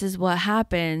 oh, this is what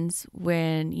happens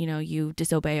when, you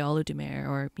disobey Oludumare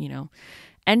or,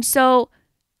 And so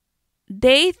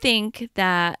they think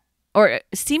that, or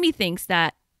Simi thinks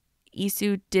that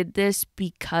Isu did this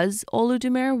because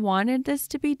Oludumare wanted this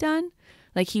to be done.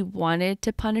 Like he wanted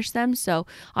to punish them. So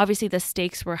obviously the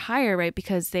stakes were higher, right?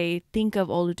 Because they think of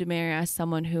Oludumare as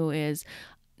someone who is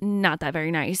not that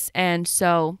very nice. And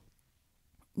so,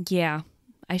 yeah.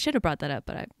 I should have brought that up,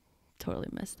 but I totally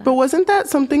missed that. But wasn't that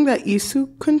something that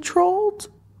Isu controlled?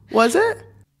 Was it?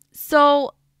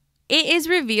 So it is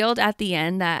revealed at the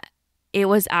end that it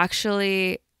was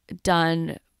actually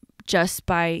done just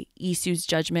by Isu's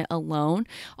judgment alone.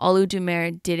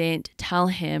 Oludumare didn't tell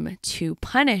him to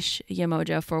punish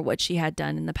Yamoja for what she had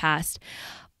done in the past.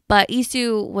 But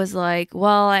Isu was like,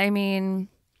 well, I mean,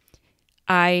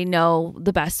 I know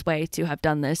the best way to have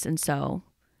done this, and so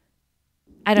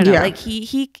I don't know. Like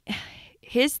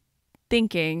his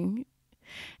thinking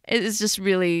is just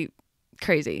really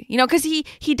crazy, because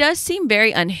he does seem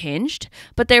very unhinged.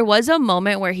 But there was a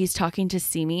moment where he's talking to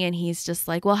Simi and he's just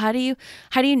like, well, how do you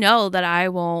know that I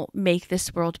won't make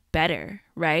this world better,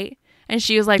 right? And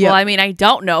she was like, well, I mean, I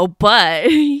don't know, but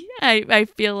I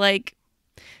feel like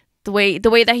the way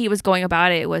that he was going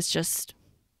about it was just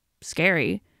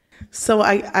scary. So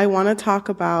I want to talk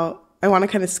about, I want to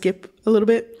kind of skip a little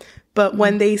bit. But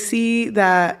when they see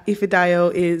that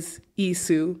Ifedayo is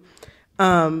Isu,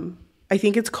 I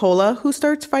think it's Kola who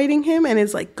starts fighting him and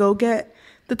is like, go get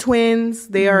the twins.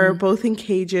 They are both in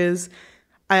cages.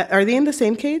 Are they in the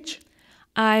same cage?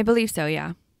 I believe so,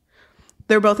 yeah.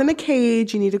 They're both in a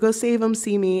cage. You need to go save them,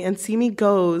 Simi. And Simi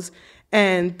goes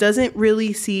and doesn't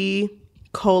really see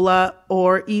Kola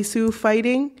or Isu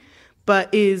fighting,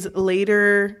 but is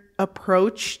later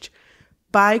approached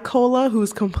by Kola,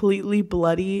 who's completely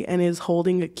bloody and is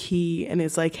holding a key and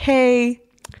is like, hey,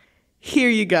 here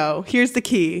you go. Here's the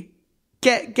key.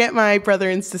 Get my brother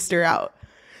and sister out.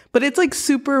 But it's like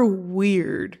super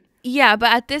weird. Yeah,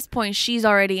 but at this point, she's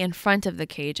already in front of the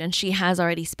cage and she has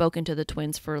already spoken to the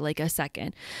twins for like a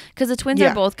second. Because the twins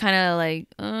are both kind of like,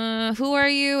 who are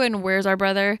you and where's our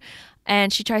brother?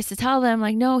 And she tries to tell them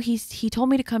like, no, he told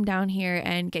me to come down here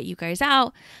and get you guys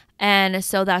out. And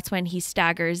so that's when he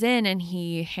staggers in and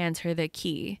he hands her the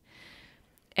key.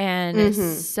 And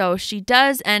so she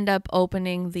does end up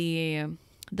opening the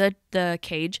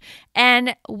cage.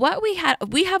 And what we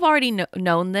have already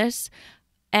known this.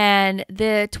 And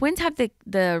the twins have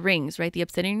the rings, right? The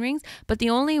obsidian rings. But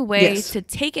the only way to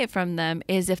take it from them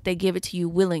is if they give it to you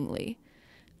willingly.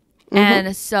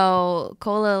 And so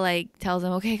Kola like tells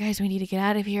them, okay, guys, we need to get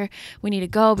out of here. We need to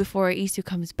go before Isu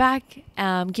comes back.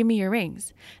 Give me your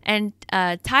rings. And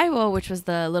Taiwo, which was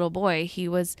the little boy, he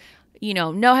was,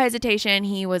 no hesitation.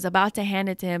 He was about to hand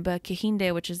it to him. But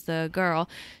Kehinde, which is the girl,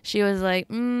 she was like,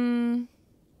 nah.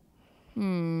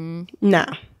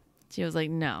 She was like,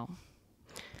 no.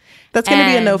 That's going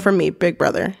to be a no from me, big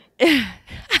brother.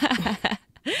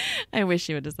 I wish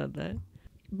she would have said that.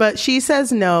 But she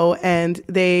says no, and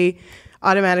they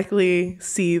automatically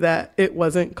see that it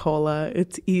wasn't Kola,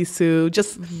 it's Isu.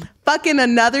 Just fucking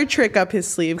another trick up his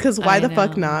sleeve, because why the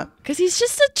fuck not? Because he's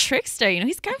just a trickster,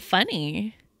 he's kind of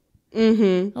funny. A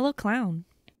little clown.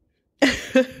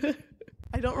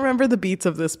 I don't remember the beats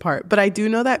of this part, but I do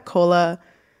know that Kola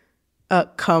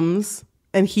comes,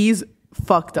 and he's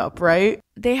fucked up, right?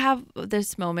 They have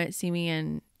this moment, Simi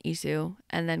and Isu,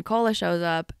 and then Kola shows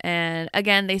up and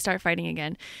again they start fighting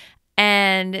again,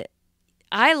 and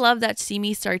I love that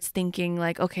Simi starts thinking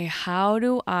like, okay, how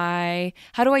do I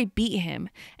beat him?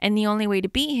 And the only way to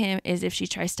beat him is if she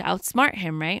tries to outsmart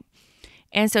him, right?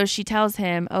 And so she tells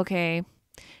him, okay,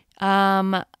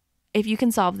 if you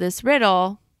can solve this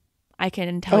riddle, I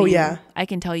can tell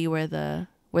you where the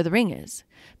ring is,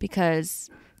 because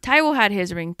Taiwo had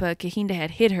his ring, but Kahinda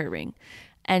had hid her ring,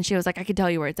 and she was like, I can tell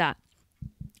you where it's at.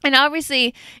 And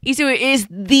obviously, Isu is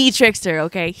the trickster,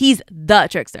 okay? He's the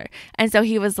trickster. And so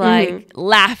he was like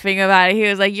laughing about it. He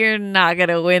was like, you're not going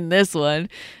to win this one.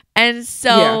 And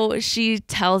so she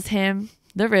tells him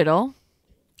the riddle.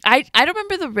 I don't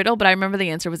remember the riddle, but I remember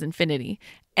the answer was infinity.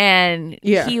 And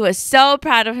he was so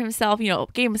proud of himself,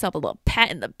 gave himself a little pat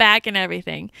in the back and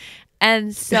everything.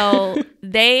 And so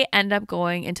they end up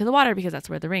going into the water because that's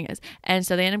where the ring is. And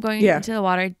so they end up going into the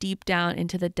water, deep down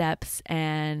into the depths.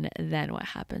 And then what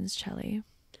happens, Cheli?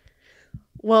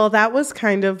 Well, that was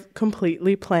kind of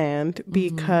completely planned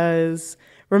because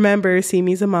remember,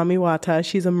 Simi's a mamiwata.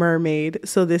 She's a mermaid.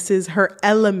 So this is her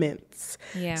elements.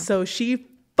 Yeah. So she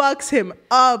fucks him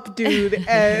up, dude.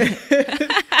 And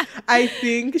I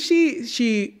think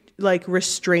she like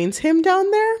restrains him down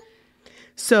there.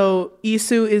 So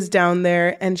Isu is down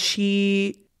there and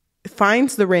she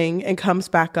finds the ring and comes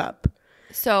back up.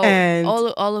 So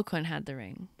Olu-kun had the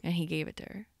ring and he gave it to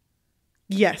her.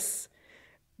 Yes.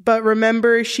 But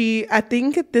remember, she, I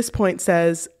think at this point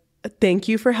says, thank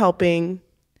you for helping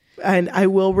and I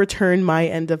will return my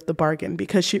end of the bargain,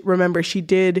 because she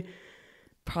did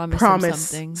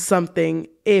promise something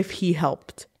if he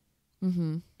helped.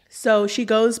 So she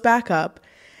goes back up.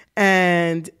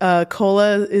 And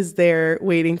Kola is there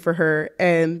waiting for her.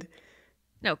 And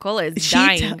no, Kola is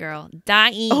dying, girl.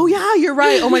 Dying. Oh, yeah, you're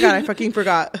right. Oh, my God, I fucking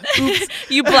forgot. Oops.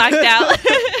 You blacked out.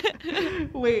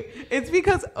 Wait, it's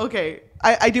because, okay,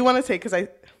 I do want to say, because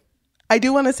I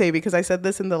do want to say, because I said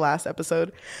this in the last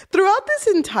episode. Throughout this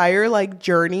entire, like,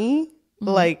 journey,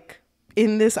 like,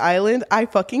 in this island, I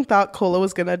fucking thought Kola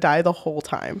was going to die the whole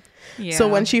time. Yeah. So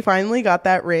when she finally got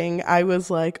that ring, I was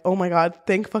like, oh my God,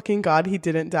 thank fucking God he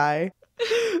didn't die.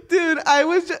 Dude, I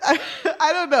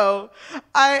don't know.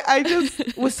 I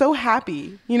just was so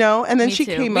happy, And then she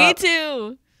came up. Me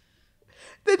too.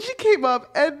 Then she came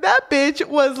up and that bitch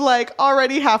was like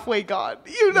already halfway gone,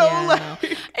 like.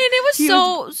 And it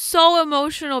was so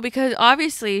emotional because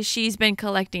obviously she's been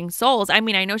collecting souls. I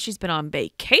mean, I know she's been on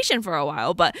vacation for a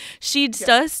while, but she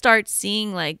does start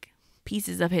seeing like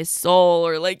pieces of his soul,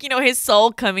 or like, his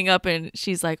soul coming up, and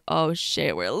she's like, oh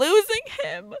shit, we're losing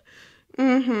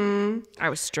him. I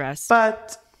was stressed.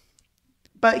 But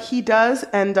he does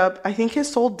end up, I think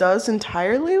his soul does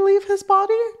entirely leave his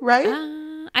body, right?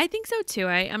 I think so too.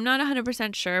 I'm not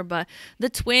 100% sure, but the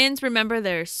twins, remember,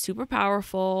 they're super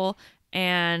powerful,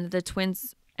 and the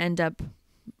twins end up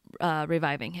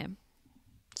reviving him.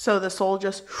 So the soul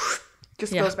just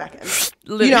goes back in.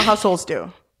 Literally. You know how souls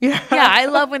do. Yeah, I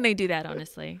love when they do that,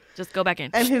 honestly. Just go back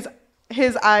in. And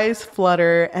his eyes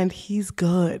flutter, and he's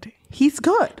good. He's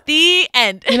good. The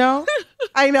end. I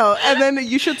know. And then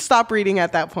you should stop reading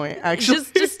at that point, actually.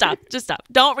 Just stop. Just stop.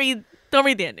 Don't read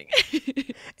the ending.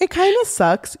 It kind of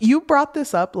sucks. You brought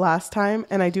this up last time,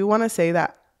 and I do want to say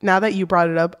that now that you brought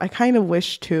it up, I kind of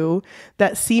wish too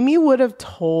that Simi would have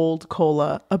told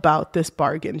Kola about this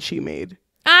bargain she made.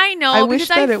 I know. I wish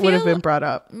that it would have been brought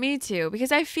up. Me too,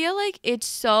 because I feel like it's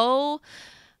so,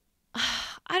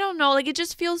 I don't know, like it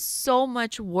just feels so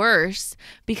much worse,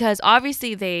 because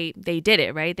obviously they did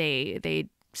it, right? They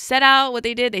set out what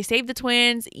they did. They saved the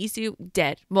twins. Isu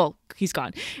dead. Well, he's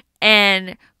gone.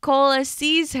 And Kola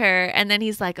sees her, and then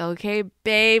he's like, okay,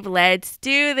 babe, let's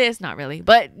do this. Not really,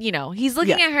 but he's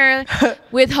looking at her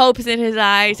with hopes in his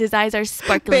eyes. His eyes are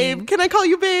sparkling. Babe, can I call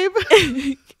you babe?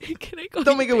 Can I call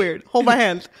Don't make it weird. Hold my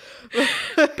hand.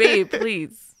 Babe,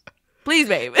 please,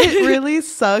 babe. It really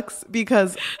sucks,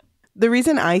 because the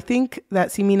reason I think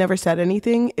that Simi never said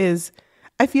anything is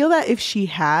I feel that if she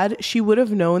had, she would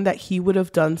have known that he would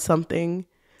have done something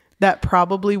that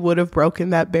probably would have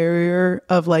broken that barrier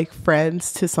of like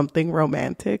friends to something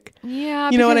romantic.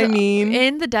 Yeah. You know what I mean?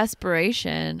 In the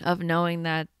desperation of knowing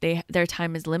that their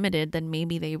time is limited, then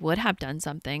maybe they would have done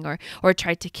something or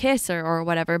tried to kiss or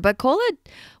whatever. But Kola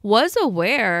was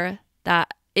aware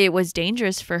that it was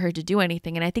dangerous for her to do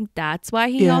anything. And I think that's why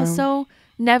he also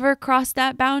never crossed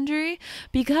that boundary,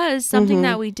 because something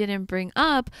that we didn't bring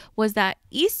up was that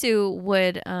Isu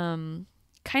would kind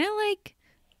of like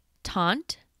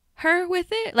taunt her with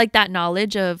it, like that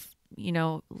knowledge of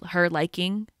her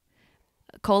liking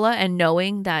Kola and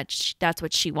knowing that that's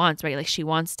what she wants, right? Like she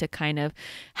wants to kind of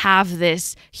have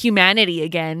this humanity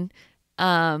again,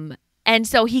 And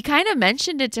so he kind of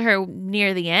mentioned it to her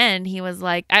near the end. He was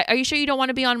like, are you sure you don't want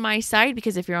to be on my side?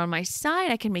 Because if you're on my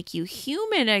side, I can make you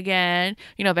human again.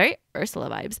 You know, very Ursula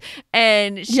vibes.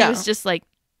 And she was just like,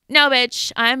 no,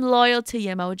 bitch, I'm loyal to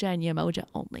Yamoja and Yamoja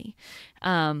only.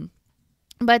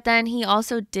 But then he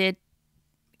also did,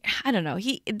 I don't know,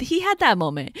 he had that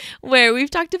moment where we've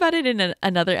talked about it in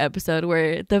another episode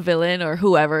where the villain or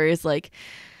whoever is like,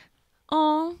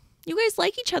 oh, you guys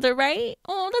like each other, right?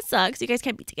 Oh, that sucks. You guys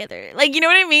can't be together. Like, you know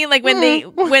what I mean? Like when they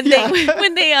what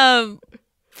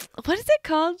is it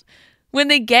called? When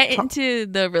they get into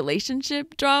the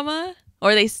relationship drama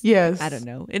or I don't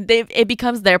know. It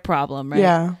becomes their problem, right?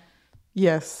 Yeah.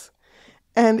 Yes.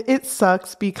 And it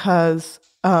sucks because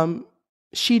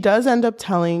she does end up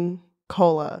telling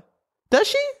Cola. Does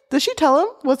she? Does she tell him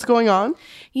what's going on?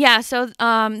 Yeah, so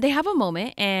they have a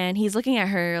moment and he's looking at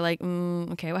her like,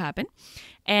 okay, what happened?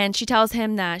 And she tells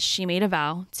him that she made a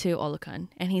vow to Olokun.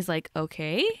 And he's like,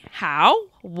 okay, how?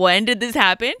 When did this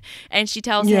happen? And she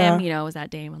tells him, you know, it was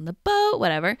that day on the boat,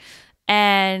 whatever.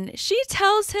 And she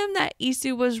tells him that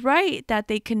Isu was right, that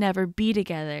they could never be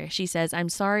together. She says, I'm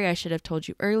sorry, I should have told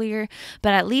you earlier,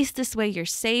 but at least this way you're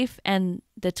safe, and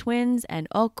the twins and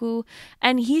Oku.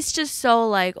 And he's just so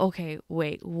like, okay,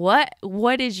 wait, what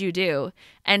did you do?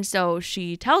 And so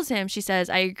she tells him, she says,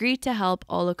 I agreed to help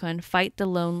Olokun fight the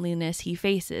loneliness he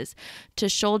faces, to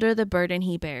shoulder the burden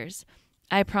he bears.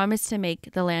 I promise to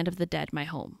make the land of the dead my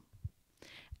home.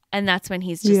 And that's when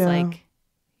he's just like,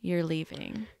 you're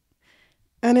leaving.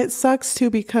 And it sucks too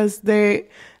because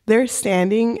they're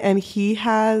standing and he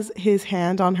has his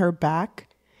hand on her back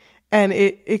and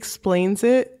it explains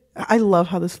it. I love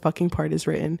how this fucking part is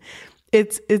written.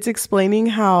 It's explaining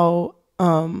how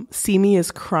Simi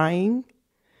is crying,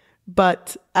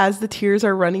 but as the tears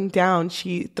are running down,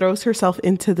 she throws herself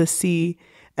into the sea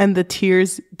and the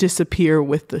tears disappear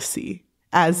with the sea,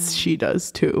 as she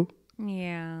does too.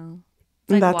 Yeah.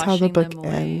 And that's how the book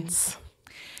ends.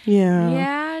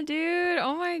 Yeah, dude.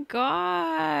 Oh my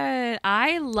god.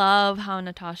 I love how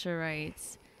Natasha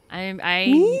writes.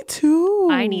 Me too.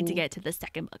 I need to get to the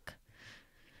second book.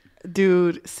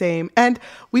 Dude, same. And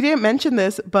we didn't mention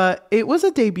this, but it was a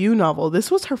debut novel.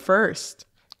 This was her first.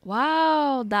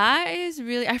 Wow, that is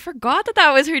really, I forgot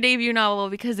that was her debut novel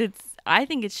because I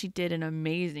think she did an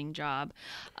amazing job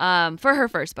for her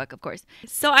first book, of course.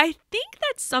 So I think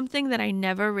that's something that I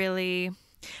never really,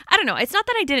 I don't know. It's not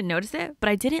that I didn't notice it, but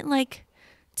I didn't like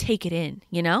take it in,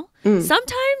 you know?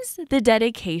 Sometimes the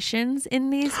dedications in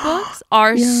these books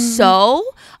are so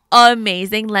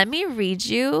amazing. Let me read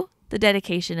you the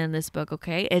dedication in this book,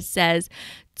 okay? It says,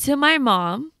 to my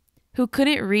mom, who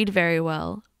couldn't read very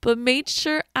well, but made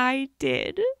sure I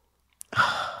did.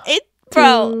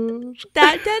 Bro,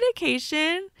 that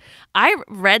dedication, I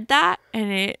read that and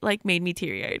it like made me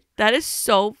teary-eyed. That is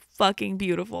so fucking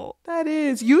beautiful. That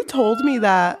is. You told me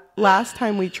that last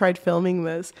time we tried filming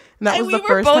this. And that was the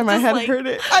first time I had heard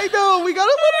it. I know. We got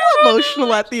a little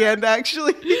emotional at the end,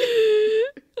 actually.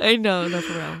 I know. No,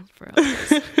 for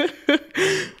real.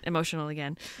 Emotional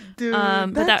again. Dude,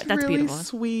 but that's really beautiful.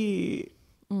 Sweet.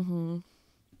 Mm-hmm.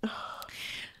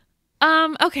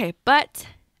 Okay, but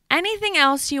anything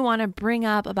else you want to bring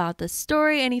up about the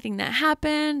story? Anything that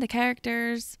happened? The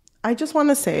characters? I just want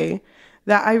to say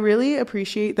that I really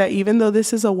appreciate that even though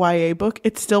this is a YA book,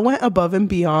 it still went above and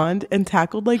beyond and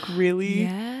tackled like really,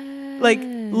 like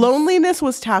loneliness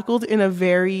was tackled in a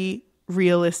very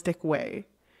realistic way.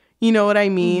 You know what I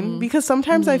mean? Mm-hmm. Because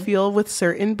sometimes I feel with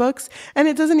certain books, and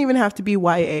it doesn't even have to be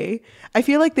YA, I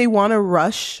feel like they want to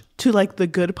rush to like the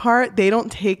good part. They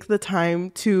don't take the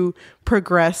time to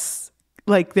progress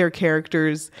like their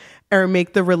characters or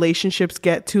make the relationships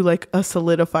get to like a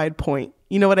solidified point.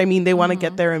 You know what I mean? They want to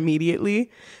get there immediately.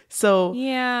 So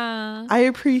yeah, I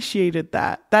appreciated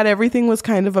that everything was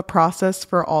kind of a process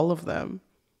for all of them.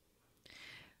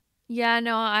 Yeah,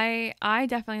 no, I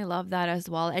definitely love that as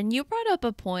well. And you brought up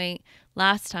a point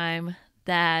last time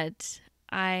that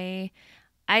I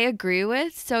agree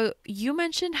with. So you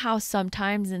mentioned how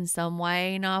sometimes in some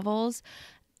YA novels,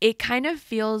 it kind of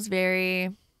feels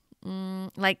very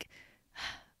like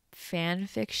fan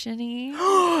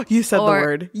fiction-y. You said the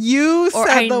word. You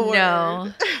said the word.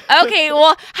 Know. Okay,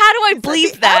 well, how do I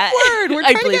bleep that? F-word. We're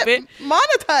trying to get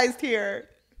monetized here.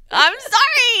 I'm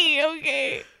sorry.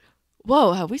 Okay.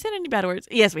 Whoa, have we said any bad words?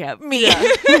 Yes, we have. Me.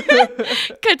 Yeah.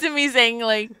 Cut to me saying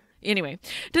like, anyway,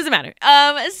 doesn't matter.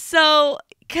 So,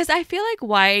 because I feel like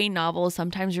YA novels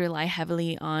sometimes rely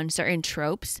heavily on certain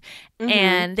tropes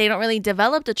and they don't really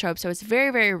develop the tropes. So it's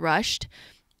very, very rushed.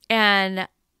 And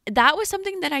that was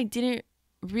something that I didn't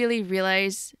really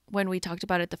realize when we talked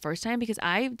about it the first time, because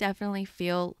I definitely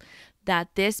feel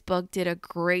that this book did a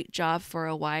great job for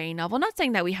a YA novel. Not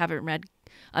saying that we haven't read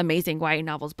amazing YA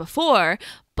novels before,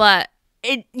 but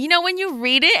it, you know, when you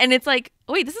read it and it's like,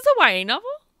 wait, this is a YA novel?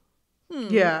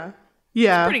 Yeah.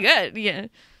 It's pretty good. Yeah.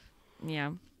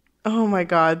 Yeah. Oh my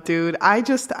God, dude. I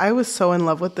was so in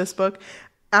love with this book.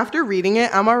 After reading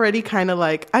it, I'm already kind of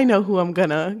like, I know who I'm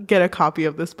gonna get a copy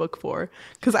of this book for.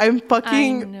 Because I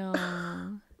know.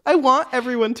 I want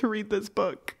everyone to read this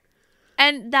book.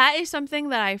 And that is something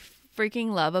that I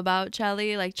freaking love about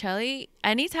Cheli. Like, Cheli,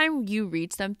 anytime you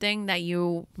read something that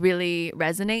you really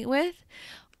resonate with,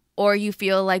 or you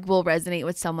feel like will resonate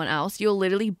with someone else, you'll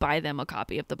literally buy them a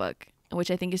copy of the book, which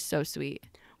I think is so sweet.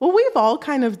 Well, we've all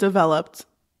kind of developed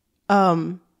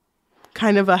kind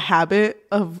of a habit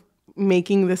of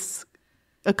making this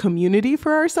a community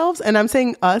for ourselves. And I'm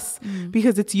saying us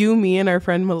because it's you, me, and our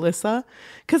friend Melissa.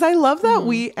 Because I love that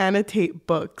we annotate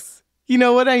books. You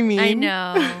know what I mean? I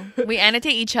know. We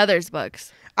annotate each other's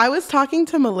books. I was talking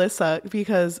to Melissa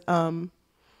because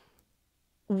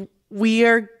we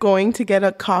are going to get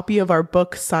a copy of our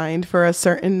book signed for a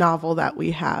certain novel that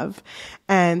we have.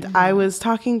 And I was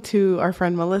talking to our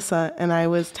friend Melissa, and I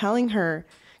was telling her,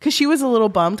 because she was a little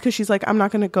bummed because she's like, I'm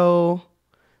not going to go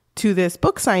to this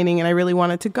book signing, and I really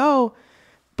wanted to go,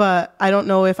 but I don't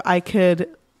know if I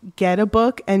could get a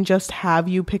book and just have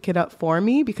you pick it up for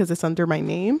me because it's under my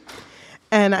name.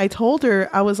 And I told her,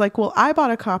 I was like, well, I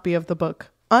bought a copy of the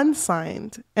book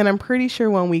unsigned, and I'm pretty sure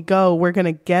when we go, we're going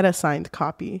to get a signed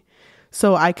copy.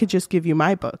 So I could just give you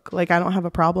my book. Like, I don't have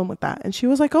a problem with that. And she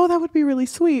was like, oh, that would be really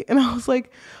sweet. And I was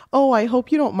like, oh, I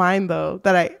hope you don't mind, though,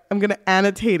 that I'm going to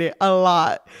annotate it a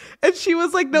lot. And she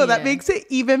was like, no, that makes it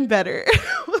even better.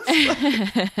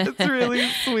 It's really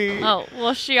sweet. Oh,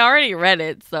 well, she already read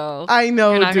it, so. I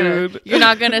know, dude. You're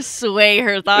not going to sway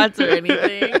her thoughts or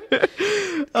anything.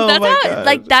 Oh that's my how,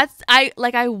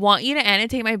 God. I want you to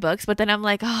annotate my books, but then I'm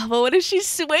like, oh, but what if she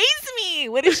sways me?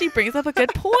 What if she brings up a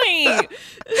good point?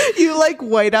 You like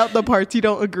white out the parts you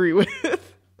don't agree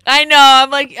with. I know.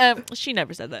 I'm like, she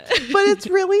never said that. But it's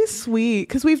really sweet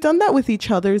because we've done that with each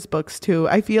other's books too.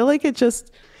 I feel like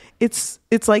it's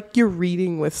like you're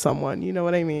reading with someone. You know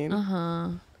what I mean?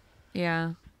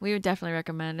 Yeah, we would definitely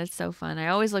recommend. It's so fun. I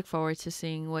always look forward to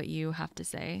seeing what you have to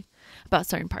say about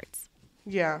certain parts.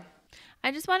 Yeah.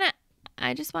 I just want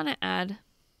to add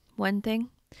one thing.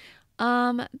 There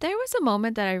was a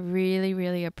moment that I really,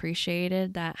 really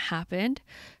appreciated that happened.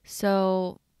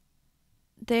 So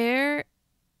they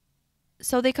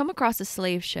come across a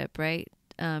slave ship, right?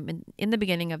 In the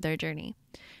beginning of their journey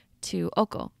to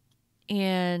Oko.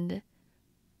 And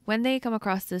when they come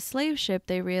across this slave ship,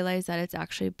 they realize that it's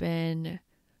actually been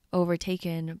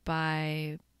overtaken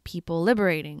by people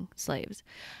liberating slaves.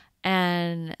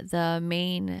 And the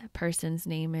main person's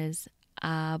name is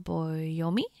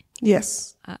Aboyomi.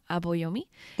 Yes. Aboyomi.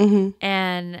 Mm-hmm.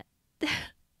 And there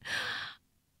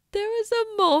was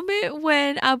a moment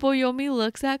when Aboyomi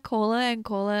looks at Kola, and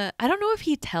Kola, I don't know if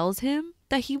he tells him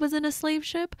that he was in a slave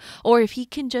ship or if he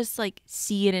can just like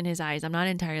see it in his eyes. I'm not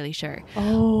entirely sure.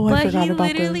 Oh, I forgot about But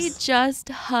he literally this. just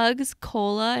hugs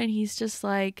Kola, and he's just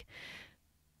like,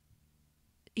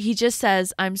 he just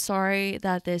says, I'm sorry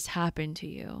that this happened to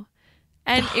you.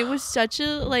 And it was such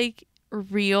a like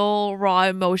real, raw,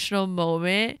 emotional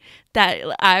moment that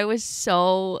I was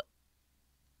so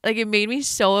like, it made me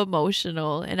so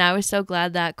emotional. And I was so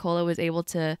glad that Kola was able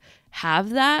to have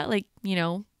that, like, you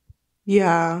know,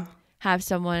 have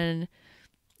someone,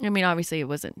 I mean, obviously it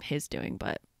wasn't his doing,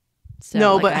 but so,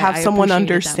 no, like, but have someone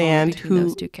understand who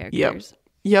those two characters.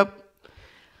 Yep.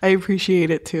 I appreciate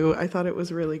it too. I thought it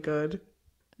was really good.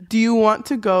 Do you want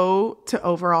to go to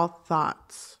overall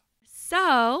thoughts?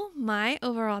 So my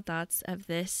overall thoughts of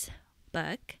this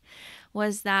book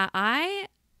was that I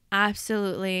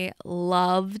absolutely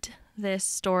loved this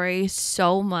story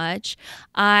so much.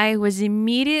 I was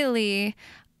immediately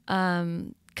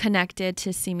connected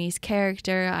to Simi's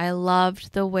character. I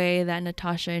loved the way that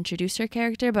Natasha introduced her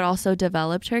character, but also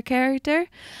developed her character.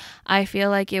 I feel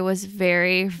like it was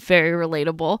very, very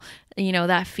relatable. You know,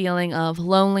 that feeling of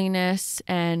loneliness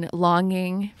and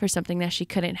longing for something that she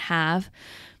couldn't have.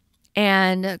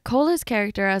 And Kola's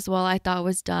character as well, I thought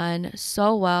was done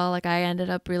so well. Like, I ended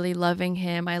up really loving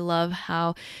him. I love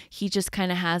how he just kind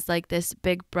of has like this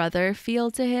big brother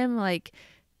feel to him, like,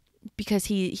 because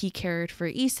he cared for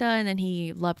Issa, and then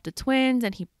he loved the twins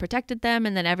and he protected them,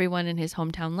 and then everyone in his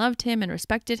hometown loved him and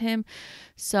respected him.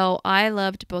 So I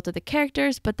loved both of the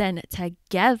characters, but then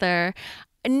together,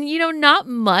 and you know, not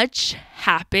much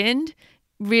happened.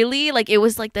 Really, like, it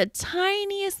was like the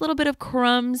tiniest little bit of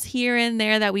crumbs here and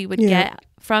there that we would get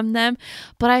from them.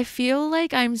 But I feel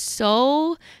like I'm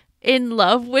so in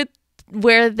love with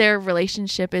where their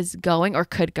relationship is going, or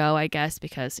could go, I guess,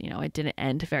 because, you know, it didn't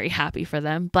end very happy for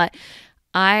them. But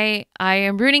I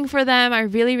am rooting for them. I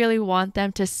really, really want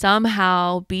them to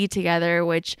somehow be together,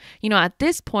 which, you know, at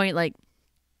this point, like,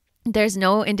 there's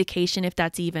no indication if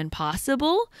that's even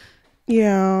possible.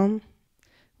 Yeah.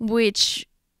 Which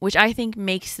I think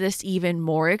makes this even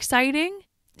more exciting.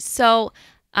 So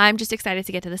I'm just excited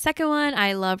to get to the second one.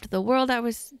 I loved the world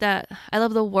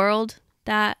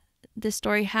that this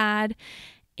story had.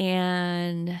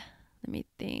 And let me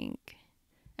think.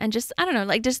 And just, I don't know,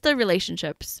 like just the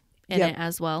relationships in it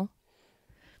as well.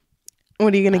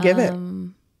 What are you going to give it?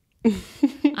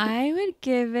 I would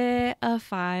give it a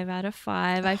 5 out of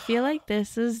 5. I feel like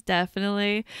this is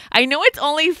definitely, I know it's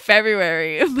only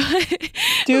February, but,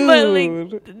 Dude. but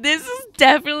like this is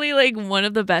definitely like one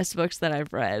of the best books that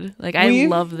I've read. Like I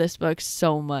love this book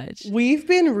so much. We've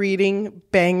been reading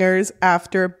bangers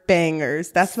after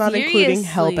bangers. That's not including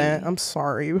Hellbent. I'm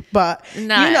sorry, but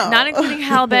not including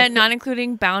Hellbent, not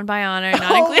including Bound by Honor.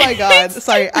 My God.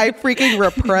 Sorry, I freaking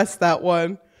repressed that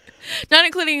one. Not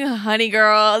including Honey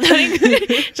Girl.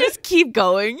 Just keep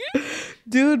going.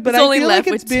 Dude, but it's only feel left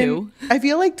like with 2. I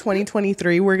feel like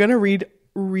 2023, we're going to read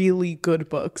really good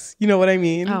books. You know what I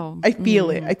mean? Oh, I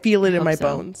feel it. I feel it in my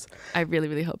bones. I really,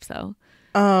 really hope so.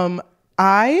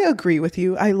 I agree with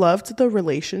you. I loved the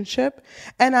relationship.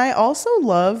 And I also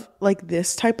love like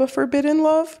this type of forbidden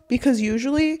love, because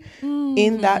usually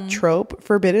in that trope,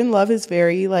 forbidden love is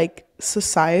very like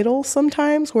societal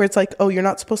sometimes, where it's like, oh, you're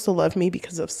not supposed to love me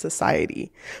because of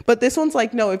society. But this one's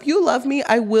like, no, if you love me,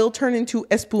 I will turn into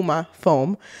espuma,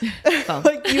 foam.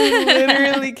 Like you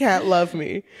literally can't love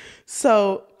me.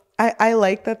 So I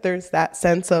like that there's that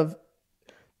sense of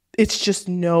it's just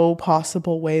no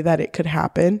possible way that it could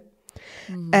happen.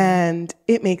 And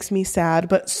it makes me sad,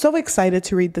 but so excited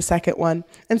to read the second one,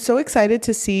 and so excited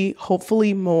to see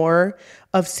hopefully more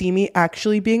of Simi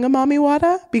actually being a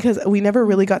mamiwata, because we never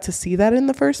really got to see that in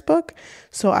the first book.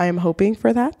 So I am hoping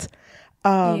for that.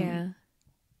 I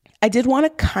did want to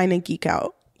kind of geek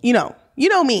out. You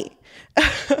know me.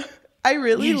 I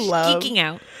really love geeking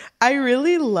out. I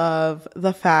really love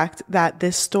the fact that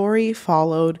this story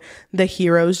followed the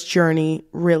hero's journey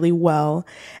really well.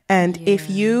 And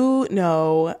if you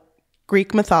know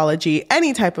Greek mythology,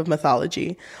 any type of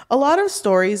mythology, a lot of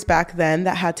stories back then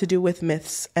that had to do with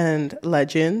myths and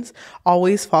legends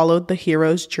always followed the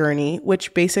hero's journey,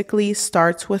 which basically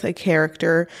starts with a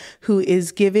character who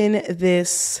is given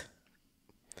this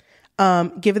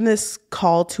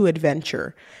call to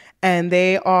adventure. And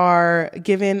they are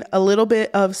given a little bit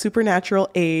of supernatural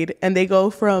aid, and they go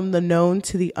from the known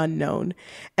to the unknown.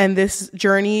 And this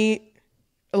journey,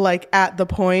 like at the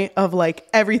point of like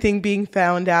everything being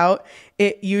found out,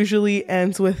 it usually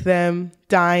ends with them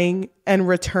dying and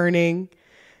returning.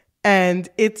 And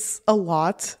it's a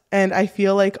lot. And I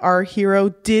feel like our hero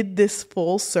did this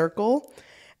full circle.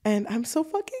 And I'm so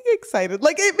fucking excited.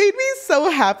 Like, it made me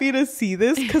so happy to see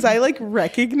this, because I like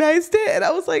recognized it, and I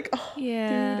was like, oh, dude,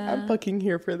 I'm fucking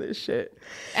here for this shit.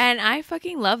 And I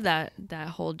fucking love that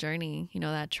whole journey, you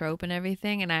know, that trope and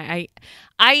everything. And I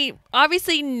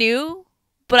obviously knew,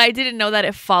 but I didn't know that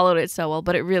it followed it so well,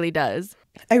 but it really does.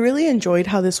 I really enjoyed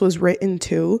how this was written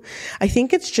too. I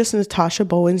think it's just Natasha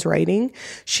Bowen's writing.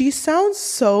 She sounds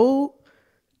so...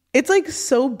 It's like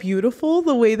so beautiful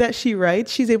the way that she writes.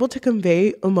 She's able to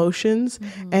convey emotions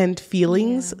and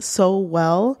feelings so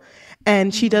well.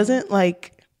 And she doesn't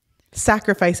like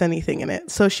sacrifice anything in it.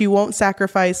 So she won't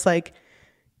sacrifice like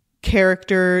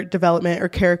character development or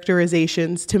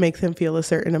characterizations to make them feel a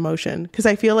certain emotion. Because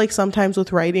I feel like sometimes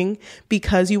with writing,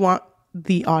 because you want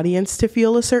the audience to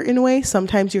feel a certain way,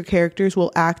 sometimes your characters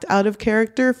will act out of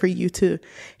character for you to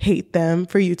hate them,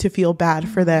 for you to feel bad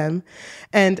for them.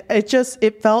 And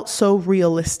it felt so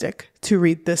realistic to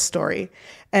read this story.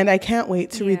 And I can't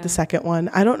wait to read the second one.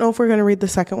 I don't know if we're going to read the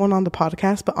second one on the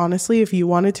podcast, but honestly, if you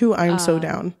wanted to, I'm so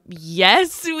down.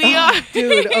 Yes, we are.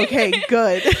 Dude, okay,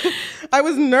 good. I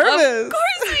was nervous. Of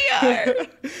course we are.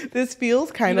 This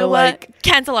feels kind of like...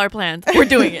 Cancel our plans. We're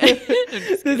doing it.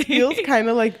 This feels kind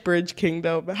of like Bridge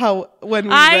Kingdom. How when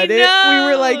we read it, we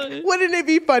were like, wouldn't it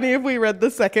be funny if we read the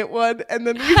second one? And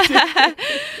then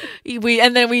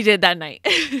we did that night.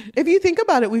 If you think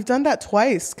about it, we've done that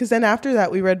twice. Because then after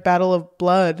that, we read Battle of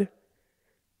Blood.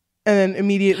 And then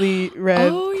immediately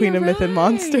read Queen of Myth and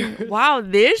Monsters. Wow,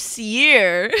 this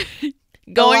year...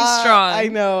 Going strong. I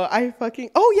know. And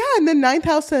then Ninth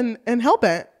House and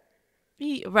Hellbent.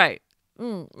 Right.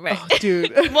 Right. Oh,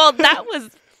 dude. Well, that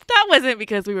wasn't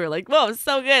because we were like, whoa, it's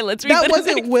so good. Let's read that.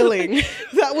 Wasn't willing.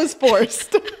 That was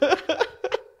forced.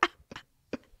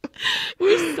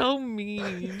 We're so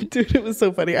mean. Dude, it was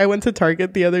so funny. I went to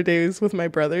Target the other days with my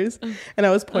brothers and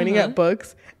I was pointing at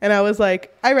books and I was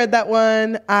like, I read that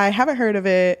one. I haven't heard of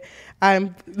it.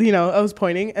 I was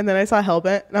pointing and then I saw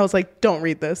Hellbent and I was like, don't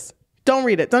read this. Don't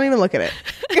read it. Don't even look at it.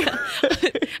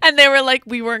 And they were like,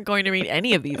 we weren't going to read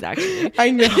any of these, actually.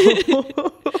 I know.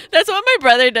 That's what my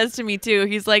brother does to me, too.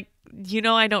 He's like,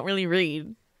 I don't really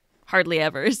read hardly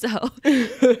ever. So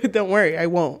don't worry. I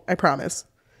won't. I promise.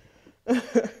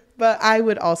 But I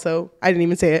didn't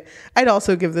even say it. I'd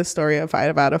also give this story a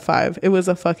 5 out of 5. It was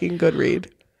a fucking good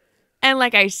read. And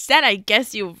like I said, I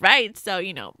guess you're right. So,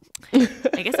 I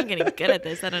guess I'm getting good at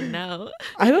this. I don't know.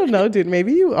 I don't know, dude.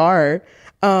 Maybe you are.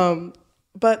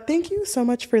 But thank you so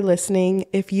much for listening.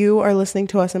 If you are listening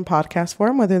to us in podcast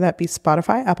form, whether that be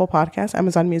Spotify, Apple Podcasts,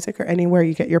 Amazon Music, or anywhere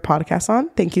you get your podcasts on,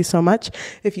 thank you so much.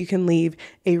 If you can leave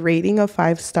a rating of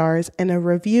 5 stars and a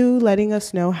review letting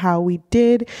us know how we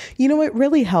did, it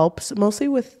really helps, mostly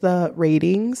with the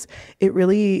ratings. It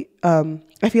really,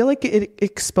 I feel like it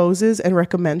exposes and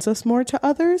recommends us more to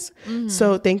others. Mm-hmm.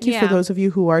 So thank you for those of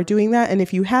you who are doing that. And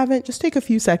if you haven't, just take a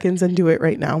few seconds and do it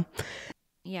right now.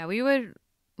 Yeah, we would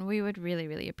really,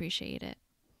 really appreciate it.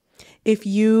 If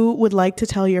you would like to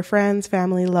tell your friends,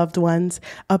 family, loved ones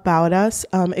about us,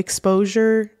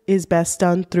 exposure is best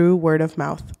done through word of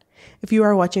mouth. If you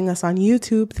are watching us on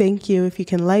YouTube, thank you. If you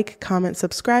can like, comment,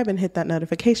 subscribe, and hit that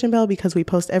notification bell because we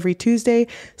post every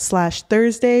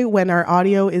Tuesday/Thursday when our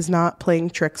audio is not playing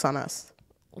tricks on us.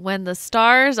 When the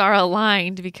stars are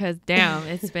aligned, because damn,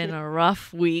 it's been a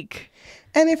rough week.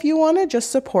 And if you want to just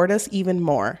support us even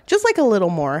more, just like a little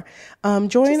more,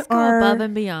 join above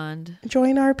and beyond.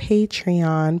 Join our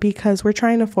Patreon because we're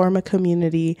trying to form a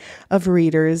community of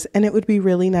readers, and it would be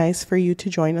really nice for you to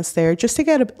join us there just to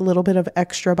get a little bit of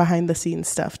extra behind the scenes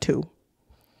stuff too.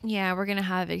 Yeah, we're going to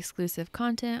have exclusive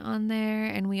content on there,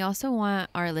 and we also want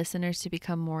our listeners to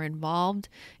become more involved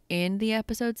in the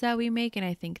episodes that we make, and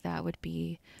I think that would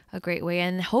be a great way.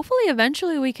 And hopefully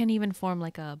eventually we can even form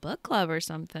like a book club or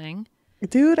something.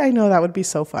 Dude, I know that would be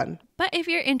so fun. But if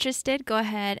you're interested, go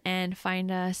ahead and find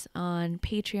us on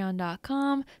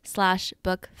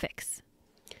patreon.com/bookfix.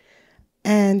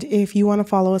 And if you want to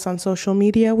follow us on social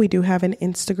media, we do have an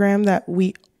Instagram that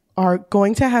we are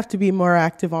going to have to be more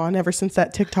active on ever since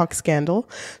that TikTok scandal.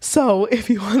 So if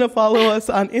you want to follow us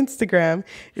on Instagram,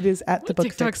 it is at the Book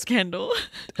TikTok Fix. Scandal.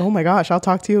 Oh my gosh, I'll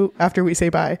talk to you after we say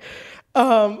bye.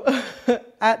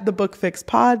 At the Book Fix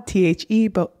Pod,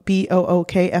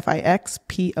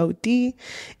 TheBookFixPod.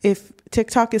 If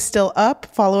TikTok is still up,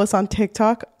 follow us on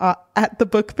TikTok at the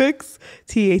Book Fix,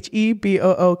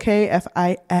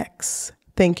 TheBookFix.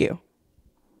 Thank you.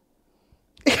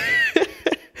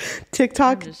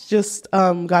 TikTok just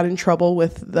got in trouble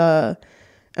with the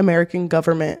American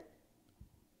government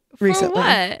recently. For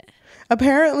what?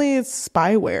 Apparently it's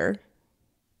spyware.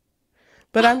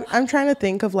 But I'm trying to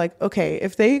think of like, okay,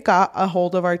 if they got a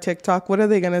hold of our TikTok, what are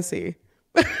they going to see?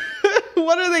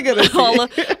 What are they going to see?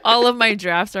 All of my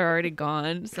drafts are already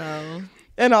gone, so.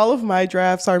 And all of my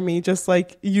drafts are me just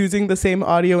like using the same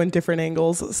audio in different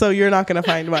angles. So you're not going to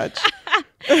find much.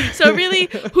 So really,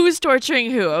 who's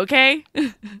torturing who, okay?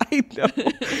 I know.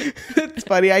 It's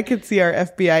funny. I could see our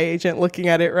FBI agent looking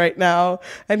at it right now.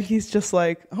 And he's just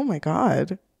like, oh my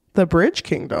God, the Bridge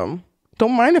Kingdom.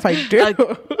 Don't mind if I do.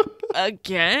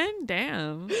 Again?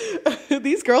 Damn.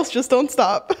 These girls just don't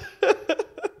stop.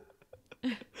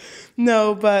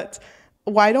 No, but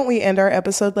why don't we end our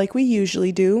episode like we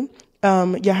usually do?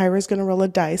 Yajaira's going to roll a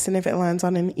dice, and if it lands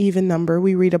on an even number,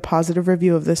 we read a positive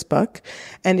review of this book.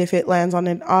 And if it lands on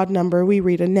an odd number, we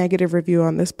read a negative review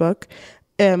on this book.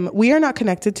 We are not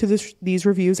connected to these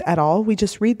reviews at all. We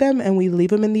just read them and we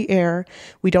leave them in the air.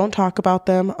 We don't talk about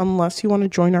them unless you want to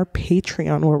join our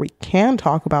Patreon where we can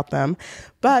talk about them.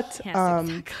 But, yes,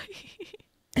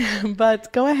 exactly.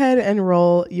 But go ahead and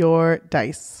roll your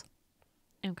dice.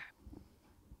 Okay.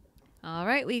 All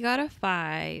right. We got a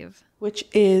 5. Which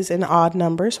is an odd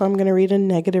number. So I'm going to read a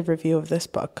negative review of this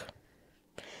book.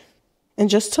 And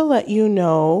just to let you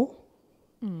know,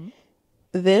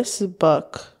 this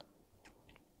book,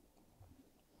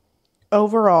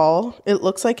 overall, it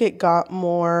looks like it got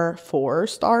more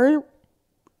 4-star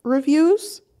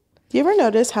reviews. Do you ever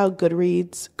notice how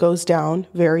Goodreads goes down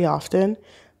very often,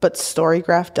 but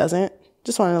Storygraph doesn't?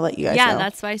 Just wanted to let you guys know. Yeah,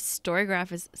 that's why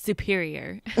Storygraph is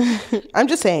superior. I'm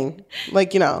just saying,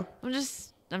 like, I'm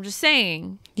just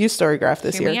saying. Use Storygraph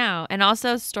this year. Hear me out. And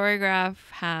also Storygraph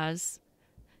has,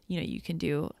 you can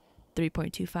do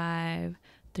 3.25,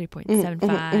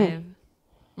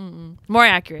 3.75. More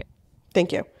accurate.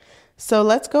 Thank you. So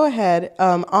let's go ahead.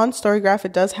 On Storygraph,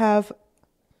 it does have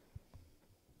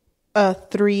a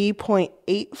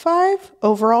 3.85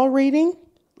 overall rating.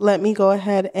 Let me go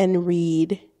ahead and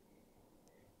read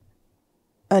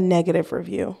a negative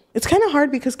review. It's kind of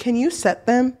hard because can you set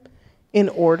them in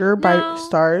order by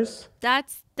stars?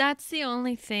 That's the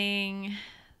only thing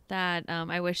that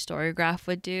I wish Storygraph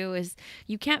would do is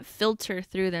you can't filter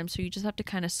through them, so you just have to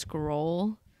kind of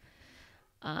scroll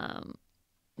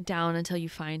down until you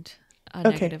find a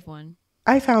negative one.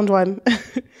 I found one.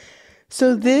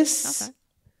 So this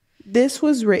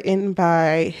was written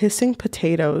by Hissing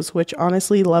Potatoes, which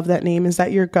honestly love that name. Is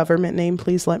that your government name?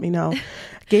 Please let me know.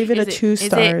 Gave it 2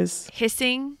 stars. Is it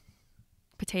Hissing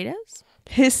Potatoes?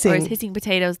 Hissing. Or is Hissing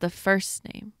Potatoes the first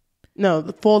name? No,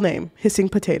 the full name. Hissing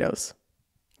Potatoes.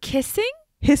 Kissing?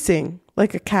 Hissing,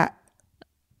 like a cat.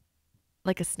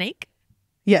 Like a snake?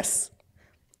 Yes.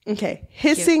 Okay.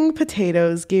 Hissing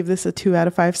Potatoes gave this a 2 out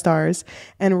of 5 stars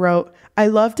and wrote, I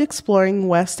loved exploring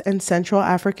West and Central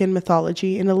African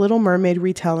mythology in a Little Mermaid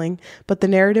retelling, but the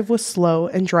narrative was slow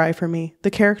and dry for me.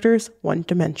 The characters,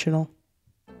 one-dimensional.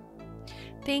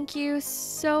 Thank you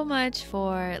so much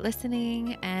for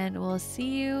listening, and we'll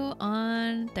see you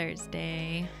on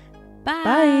Thursday. Bye.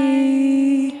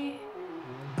 Bye.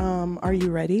 Are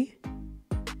you ready?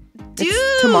 Dude,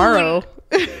 it's tomorrow.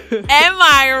 Am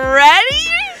I ready?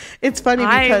 It's funny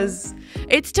because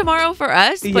it's tomorrow for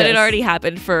us, but it already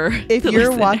happened for if you're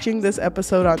listeners. Watching this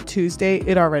episode on Tuesday,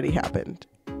 it already happened.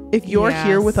 If you're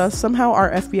here with us somehow, our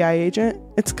FBI agent,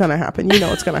 it's gonna happen. You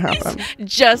know it's gonna happen.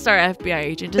 Just our FBI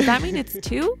agent. Does that mean it's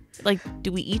 2? Like,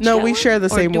 do we each? No, we share the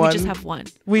same one. Do we just have one?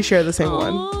 We share the same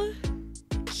one.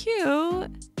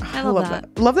 Cute. I love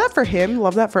that. Love that for him.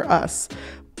 Love that for us.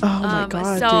 Oh my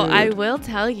god. So dude. I will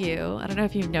tell you. I don't know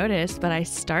if you've noticed, but I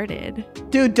started.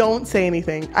 Dude, don't say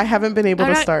anything. I haven't been able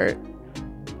to start.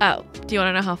 Oh, do you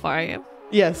want to know how far I am?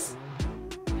 Yes.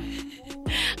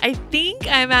 I think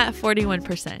I'm at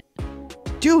 41%.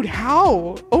 Dude,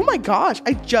 how? Oh my gosh,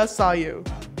 I just saw you.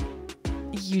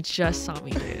 You just saw me,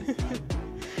 dude.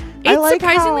 It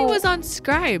surprisingly was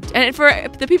unscribed. And for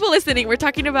the people listening, we're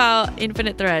talking about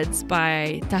Infinite Threads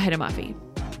by Tahira Mafi.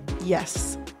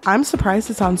 Yes. I'm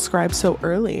surprised it's on Scribe so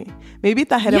early. Maybe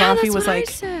Tahira Mafi was like,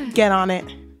 get on it.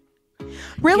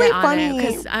 Really funny.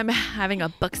 Because I'm having a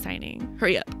book signing.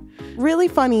 Hurry up. Really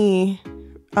funny,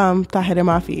 Tahira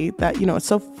Mafi, that, you know, it's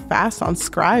so fast on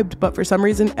Scribed, but for some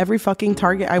reason, every fucking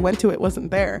Target I went to, it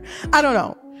wasn't there. I don't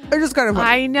know. It just kind of funny.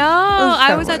 I know.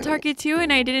 I was at Target too,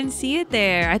 and I didn't see it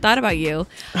there. I thought about you.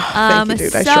 Thank you,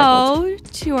 dude. I struggled.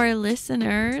 To our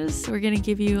listeners, we're gonna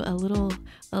give you a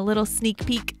little sneak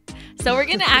peek. So we're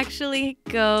gonna actually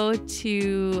go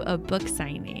to a book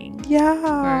signing. For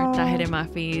Tahira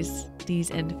Mafi's These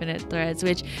Infinite Threads,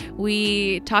 which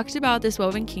we talked about this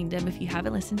Woven Kingdom. If you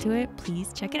haven't listened to it,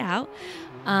 please check it out.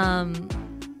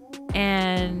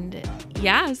 And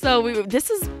yeah, so this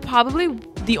is probably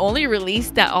the only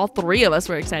release that all 3 of us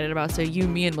were excited about. So you,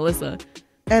 me, and Melissa.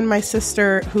 And my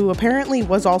sister, who apparently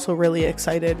was also really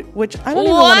excited, which I don't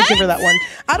even want to give her that one.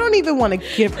 I don't even want to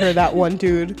give her that one,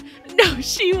 dude. No,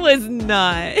 she was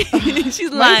not. She's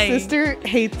lying. My sister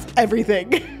hates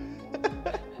everything.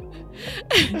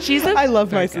 I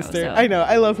love my sister. So. I know.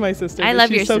 I love my sister. I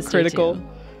love your sister. She's so critical. Too.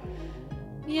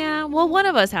 Yeah, well, one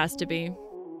of us has to be.